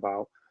talking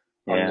about,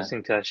 I'm yeah.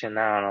 listening to that shit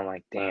now and I'm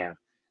like, damn,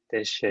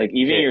 this Like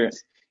shit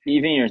hits.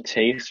 even your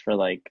taste for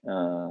like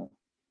the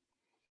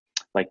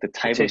Your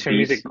type taste of for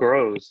beats music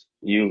grows.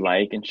 you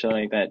like and shit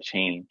like that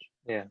change.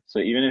 Yeah, So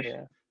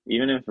yeah,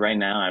 even if right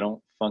now I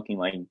don't fucking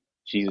like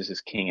Jesus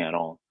is King at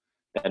all,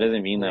 that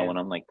doesn't mean that yeah, when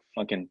I'm like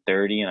fucking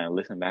 30 and I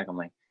listen back, I'm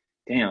like,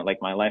 damn, like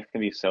my life can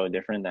be so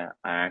different that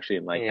I actually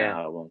like that yeah.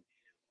 album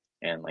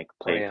and like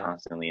Oh play it yeah,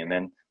 constantly. And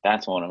then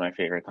that's one of my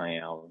favorite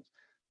Kanye albums.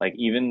 Like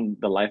even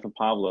The Life of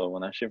Pablo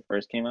when that shit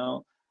first came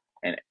out,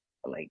 and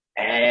like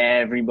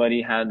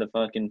everybody had the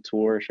fucking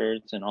tour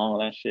shirts and all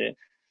of that shit.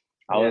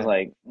 I was yeah,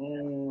 like,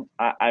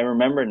 I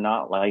remember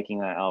not liking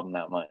that album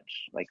that much.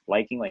 Like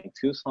liking like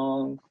two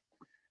songs,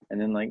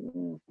 and then like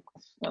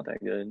it's not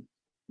that good,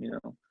 you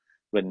know.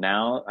 But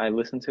now I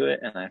listen to it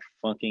and I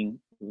fucking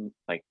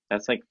like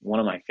that's like one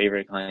of my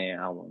favorite Kanye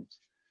albums,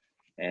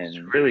 it's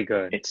and really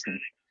good. it's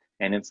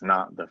it's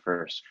not the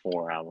first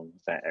four albums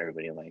that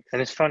everybody likes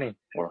And it's funny.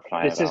 or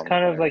five This is albums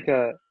kind that of like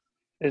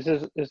everybody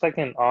likes. it's like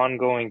an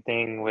ongoing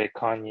thing with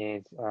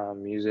Kanye's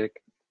music,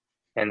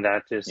 and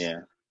that just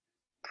Yeah,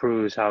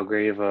 proves how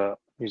great of a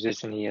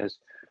musician he is.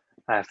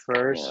 At yeah,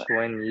 first,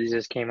 when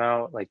Yeezus came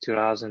out, like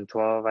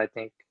 2012, I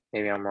think,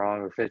 maybe I'm wrong,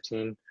 or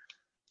 15,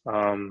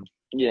 um,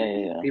 yeah,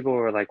 yeah, yeah. people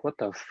were like, "What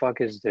the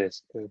fuck is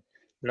this, dude?"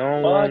 No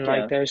one Fuck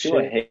liked yeah, that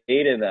people shit.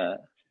 hated that.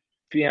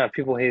 Yeah,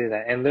 people hated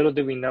that, and little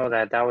did we know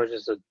that that was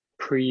just a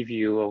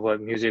preview of what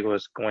music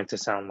was going to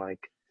sound like.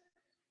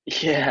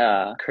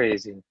 Yeah,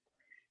 Crazy.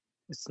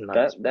 It's that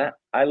nuts, bro. that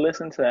I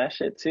listened to that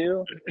shit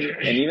too,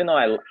 and even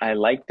though I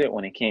liked it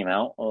when it came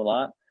out a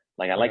lot,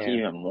 like I like it Yeah,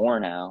 even more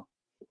now.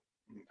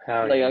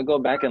 hell Like yeah. I go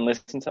back and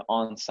listen to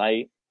On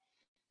Site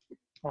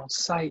On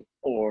site,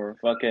 or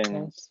on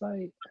fucking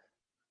site.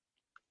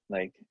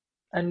 like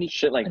I need,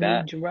 shit I like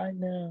that. need you right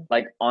now,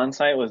 Like On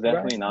Site was right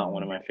definitely not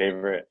one of now. my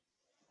favorite,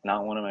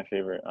 not one of my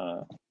favorite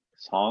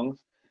songs,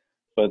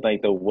 but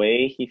like the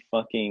way he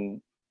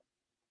fucking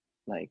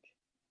like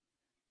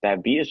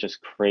that beat is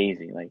just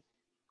crazy. Like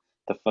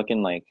the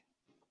fucking like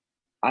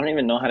I don't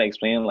even know how to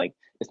explain it. Like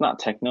it's not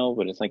techno,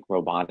 but it's like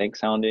robotic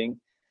sounding.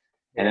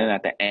 And then Yeah,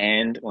 at the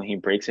end, when he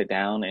breaks it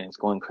down and it's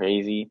going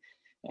crazy,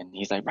 and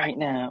he's like, right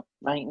now,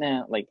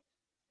 like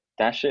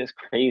that shit is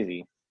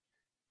crazy.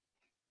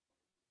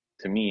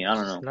 To me, I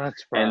don't It's know.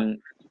 nuts, bro. And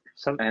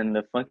Some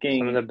the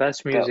fucking of the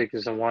best music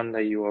is the one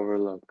that you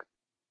overlook.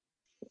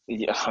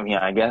 yeah, I mean,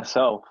 I guess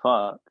so.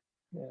 Fuck.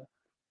 Yeah.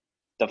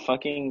 The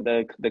fucking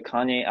the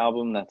Kanye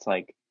album that's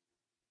like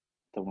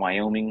the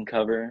Wyoming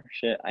cover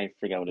shit. I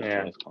forget what his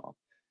shit is called.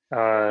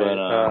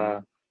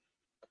 But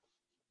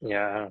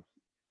yeah.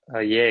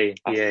 Yay.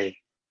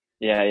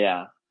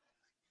 yeah.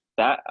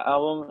 That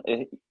album,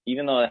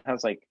 even though it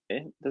has like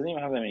it doesn't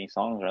even have that many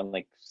songs, right?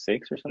 Like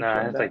 6 or something. Nah,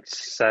 like it's that. like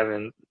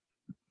 7.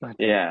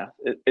 Yeah,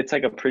 it's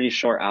like a pretty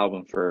short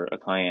album for a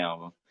Kanye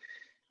album.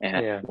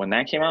 And when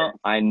that came out,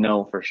 I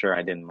know for sure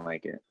I didn't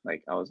like it.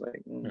 Like I was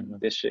like,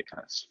 this shit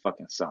kind of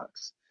fucking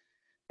sucks.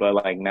 But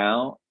like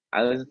now,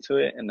 I listen to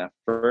it, and that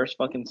first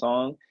fucking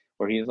song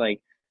where he's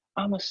like,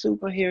 "I'm a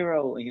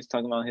superhero," and he's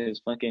talking about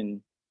his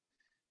fucking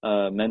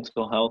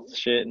mental health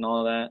shit and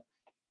all that.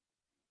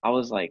 I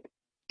was like,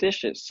 this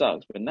shit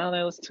sucks. But now that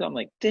I listen to it, I'm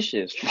like, this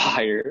shit is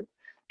fire.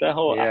 That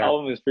whole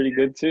album is pretty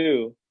good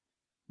too.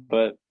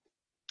 But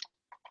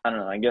I don't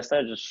know. I guess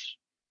that just,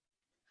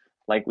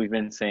 like we've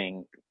been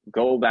saying,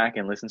 go back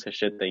and listen to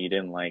shit that you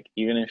didn't like.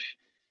 Even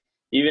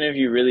if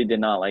you really did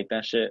not like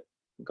that shit,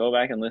 go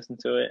back and listen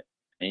to it,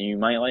 and you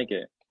might like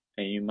it.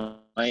 And you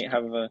might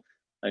have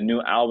a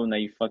new album that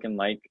you fucking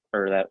like,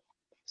 or that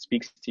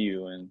speaks to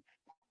you, and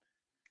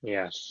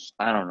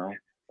I don't know,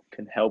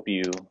 can help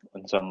you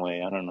in some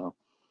way. I don't know.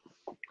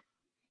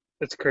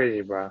 It's crazy,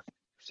 bro.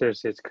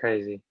 Seriously, it's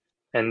crazy.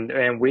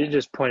 And we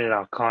just pointed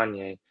out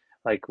Kanye.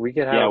 Like, we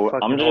could have a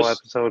fucking whole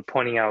episode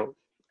pointing out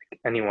like,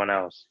 anyone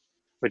else,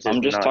 which is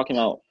I'm just nuts. talking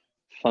about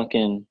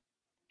fucking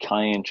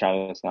Kanye and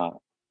Travis Scott.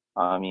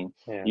 I mean,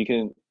 you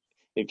can,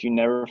 if you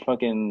never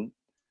fucking,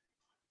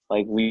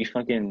 like, we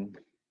fucking,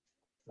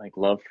 like,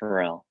 love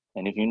Pharrell.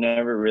 And if you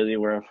never really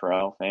were a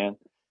Pharrell fan,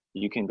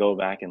 you can go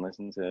back and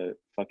listen to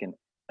fucking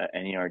an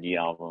NERD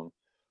album,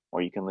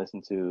 or you can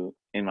listen to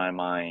In My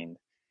Mind,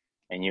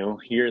 and you'll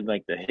hear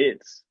like the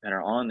hits that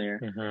are on there,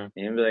 and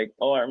you'll be like,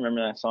 oh, I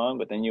remember that song.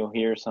 But then you'll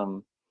hear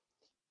some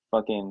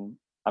fucking,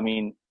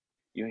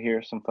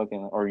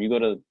 or you go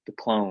to the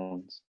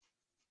Clones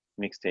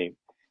mixtape,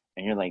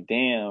 and you're like,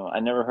 damn, I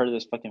never heard of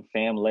this fucking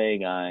Family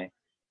guy,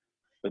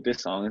 but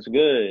this song is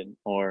good.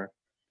 Or,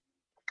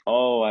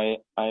 oh, I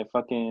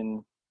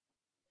fucking,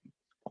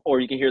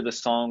 or you can hear the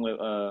song with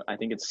I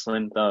think it's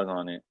Slim Thug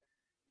on it,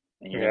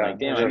 and you're like,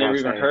 damn,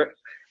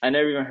 I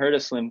never even heard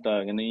of Slim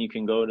Thug. And then you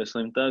can go to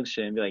Slim Thug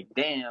shit and be like,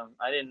 damn,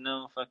 I didn't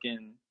know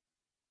fucking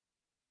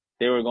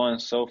they were going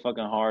so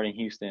fucking hard in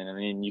Houston. And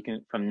then you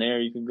can, from there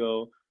you can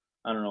go,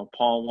 I don't know,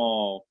 Paul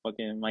Wall,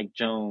 fucking Mike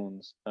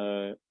Jones,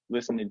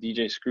 listen to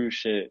DJ Screw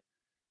shit.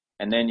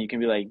 And then you can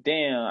be like,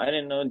 damn, I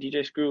didn't know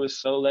DJ Screw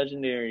was so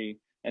legendary.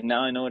 And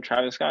now I know what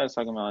Travis Scott is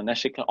talking about, and that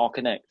shit can all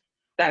connect.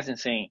 That's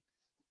insane.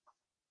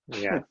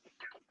 Yeah.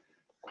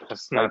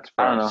 That's not,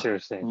 I don't know.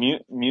 Seriously.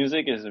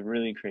 Music is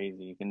really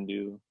crazy. You can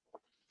do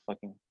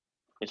fucking,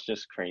 it's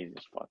just crazy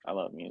as fuck. I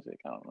love music.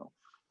 I don't know.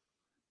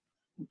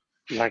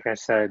 Like I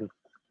said,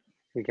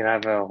 we could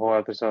have a whole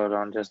episode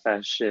on just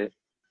that shit.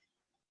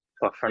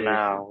 But for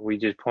now, we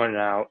just pointed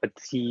out a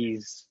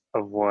tease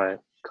of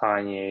what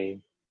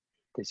Kanye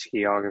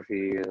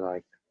discography is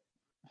like.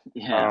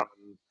 Yeah.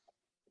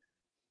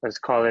 Let's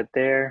call it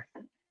there.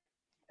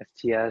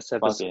 FTS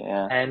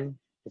episode 10.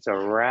 It's a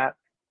wrap.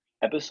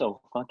 Episode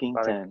fucking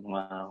 10.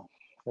 Wow.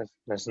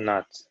 That's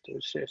nuts,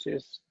 dude. Seriously.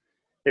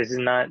 This is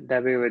not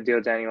that big of a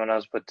deal to anyone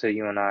else, but to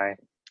you and I,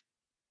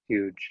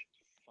 huge.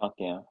 Fuck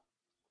yeah.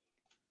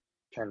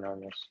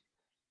 Enormous.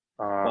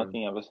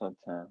 Fucking episode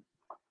 10.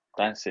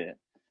 That's it.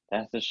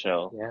 That's the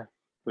show. Yeah.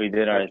 We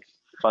did our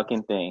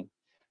fucking thing.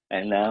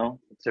 And now,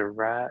 it's a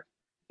wrap.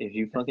 If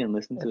you fucking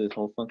listen to this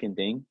whole fucking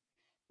thing,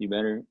 you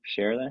better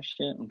share that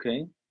shit,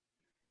 okay?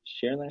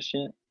 Share that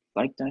shit.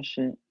 Like that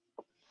shit.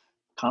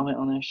 Comment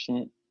on that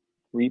shit.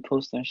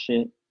 Repost that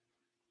shit.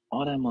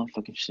 All that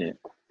motherfucking shit.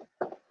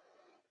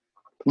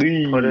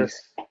 Please. Put us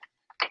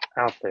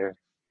out there.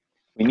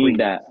 We need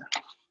that.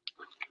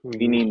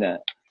 We need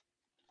that.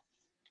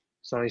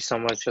 There's only so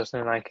much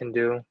Justin and I can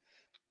do.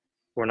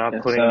 We're not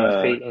putting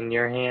fate in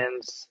your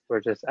hands.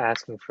 We're just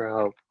asking for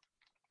help.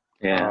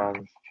 Yeah.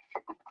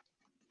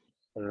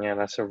 And yeah,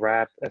 that's a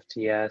wrap.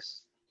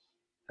 FTS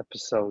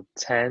episode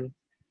 10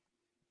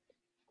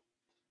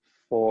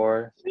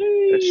 for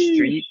the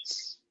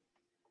streets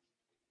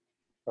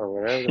or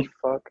whatever the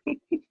fuck.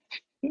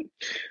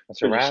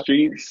 That's a wrap. The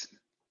streets.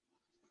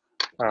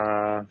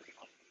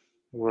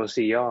 We'll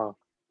see y'all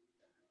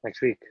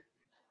next week.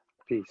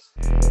 Peace.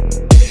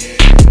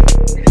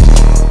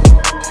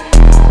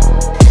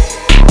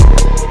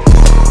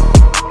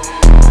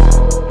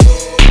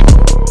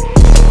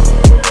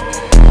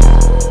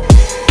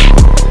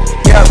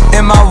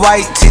 In my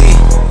white tee,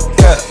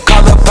 yeah,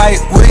 call up Pipe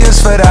Williams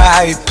for the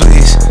hype,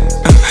 please.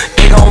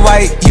 They gon'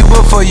 wipe you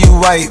before you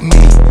wipe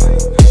me.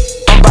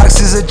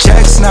 Boxes of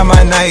checks, not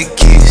my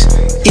Nikes.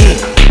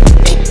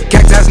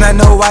 Cactus, not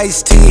no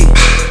iced tea.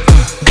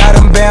 Got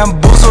them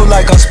bamboozled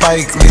like I'm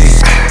Spike Lee.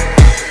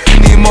 You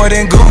need more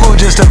than Google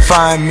just to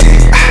find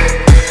me.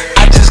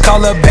 I just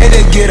call a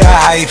beta, get a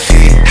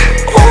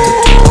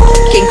hyphy.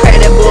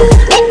 Incredible,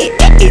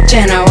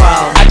 general.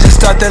 I just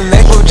start the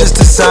label just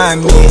to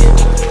sign me.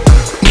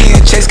 Me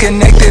and Chase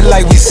connected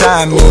like we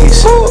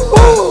Siamese.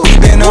 We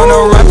been on a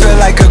run, feel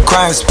like a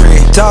crime spree.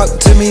 Talk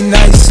to me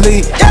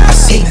nicely. I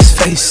seen his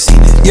face.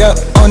 Yup,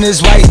 on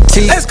his white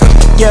tee. Let's go.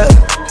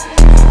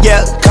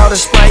 Yeah, call the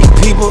Sprite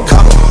people.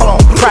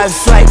 Hold on, private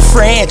flight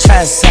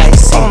franchise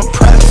sites. On a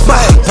private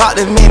flight, popped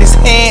him in his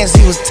hands,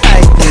 he was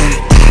tight.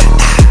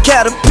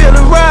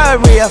 Caterpillar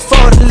Rari, I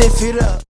fought to lift it up.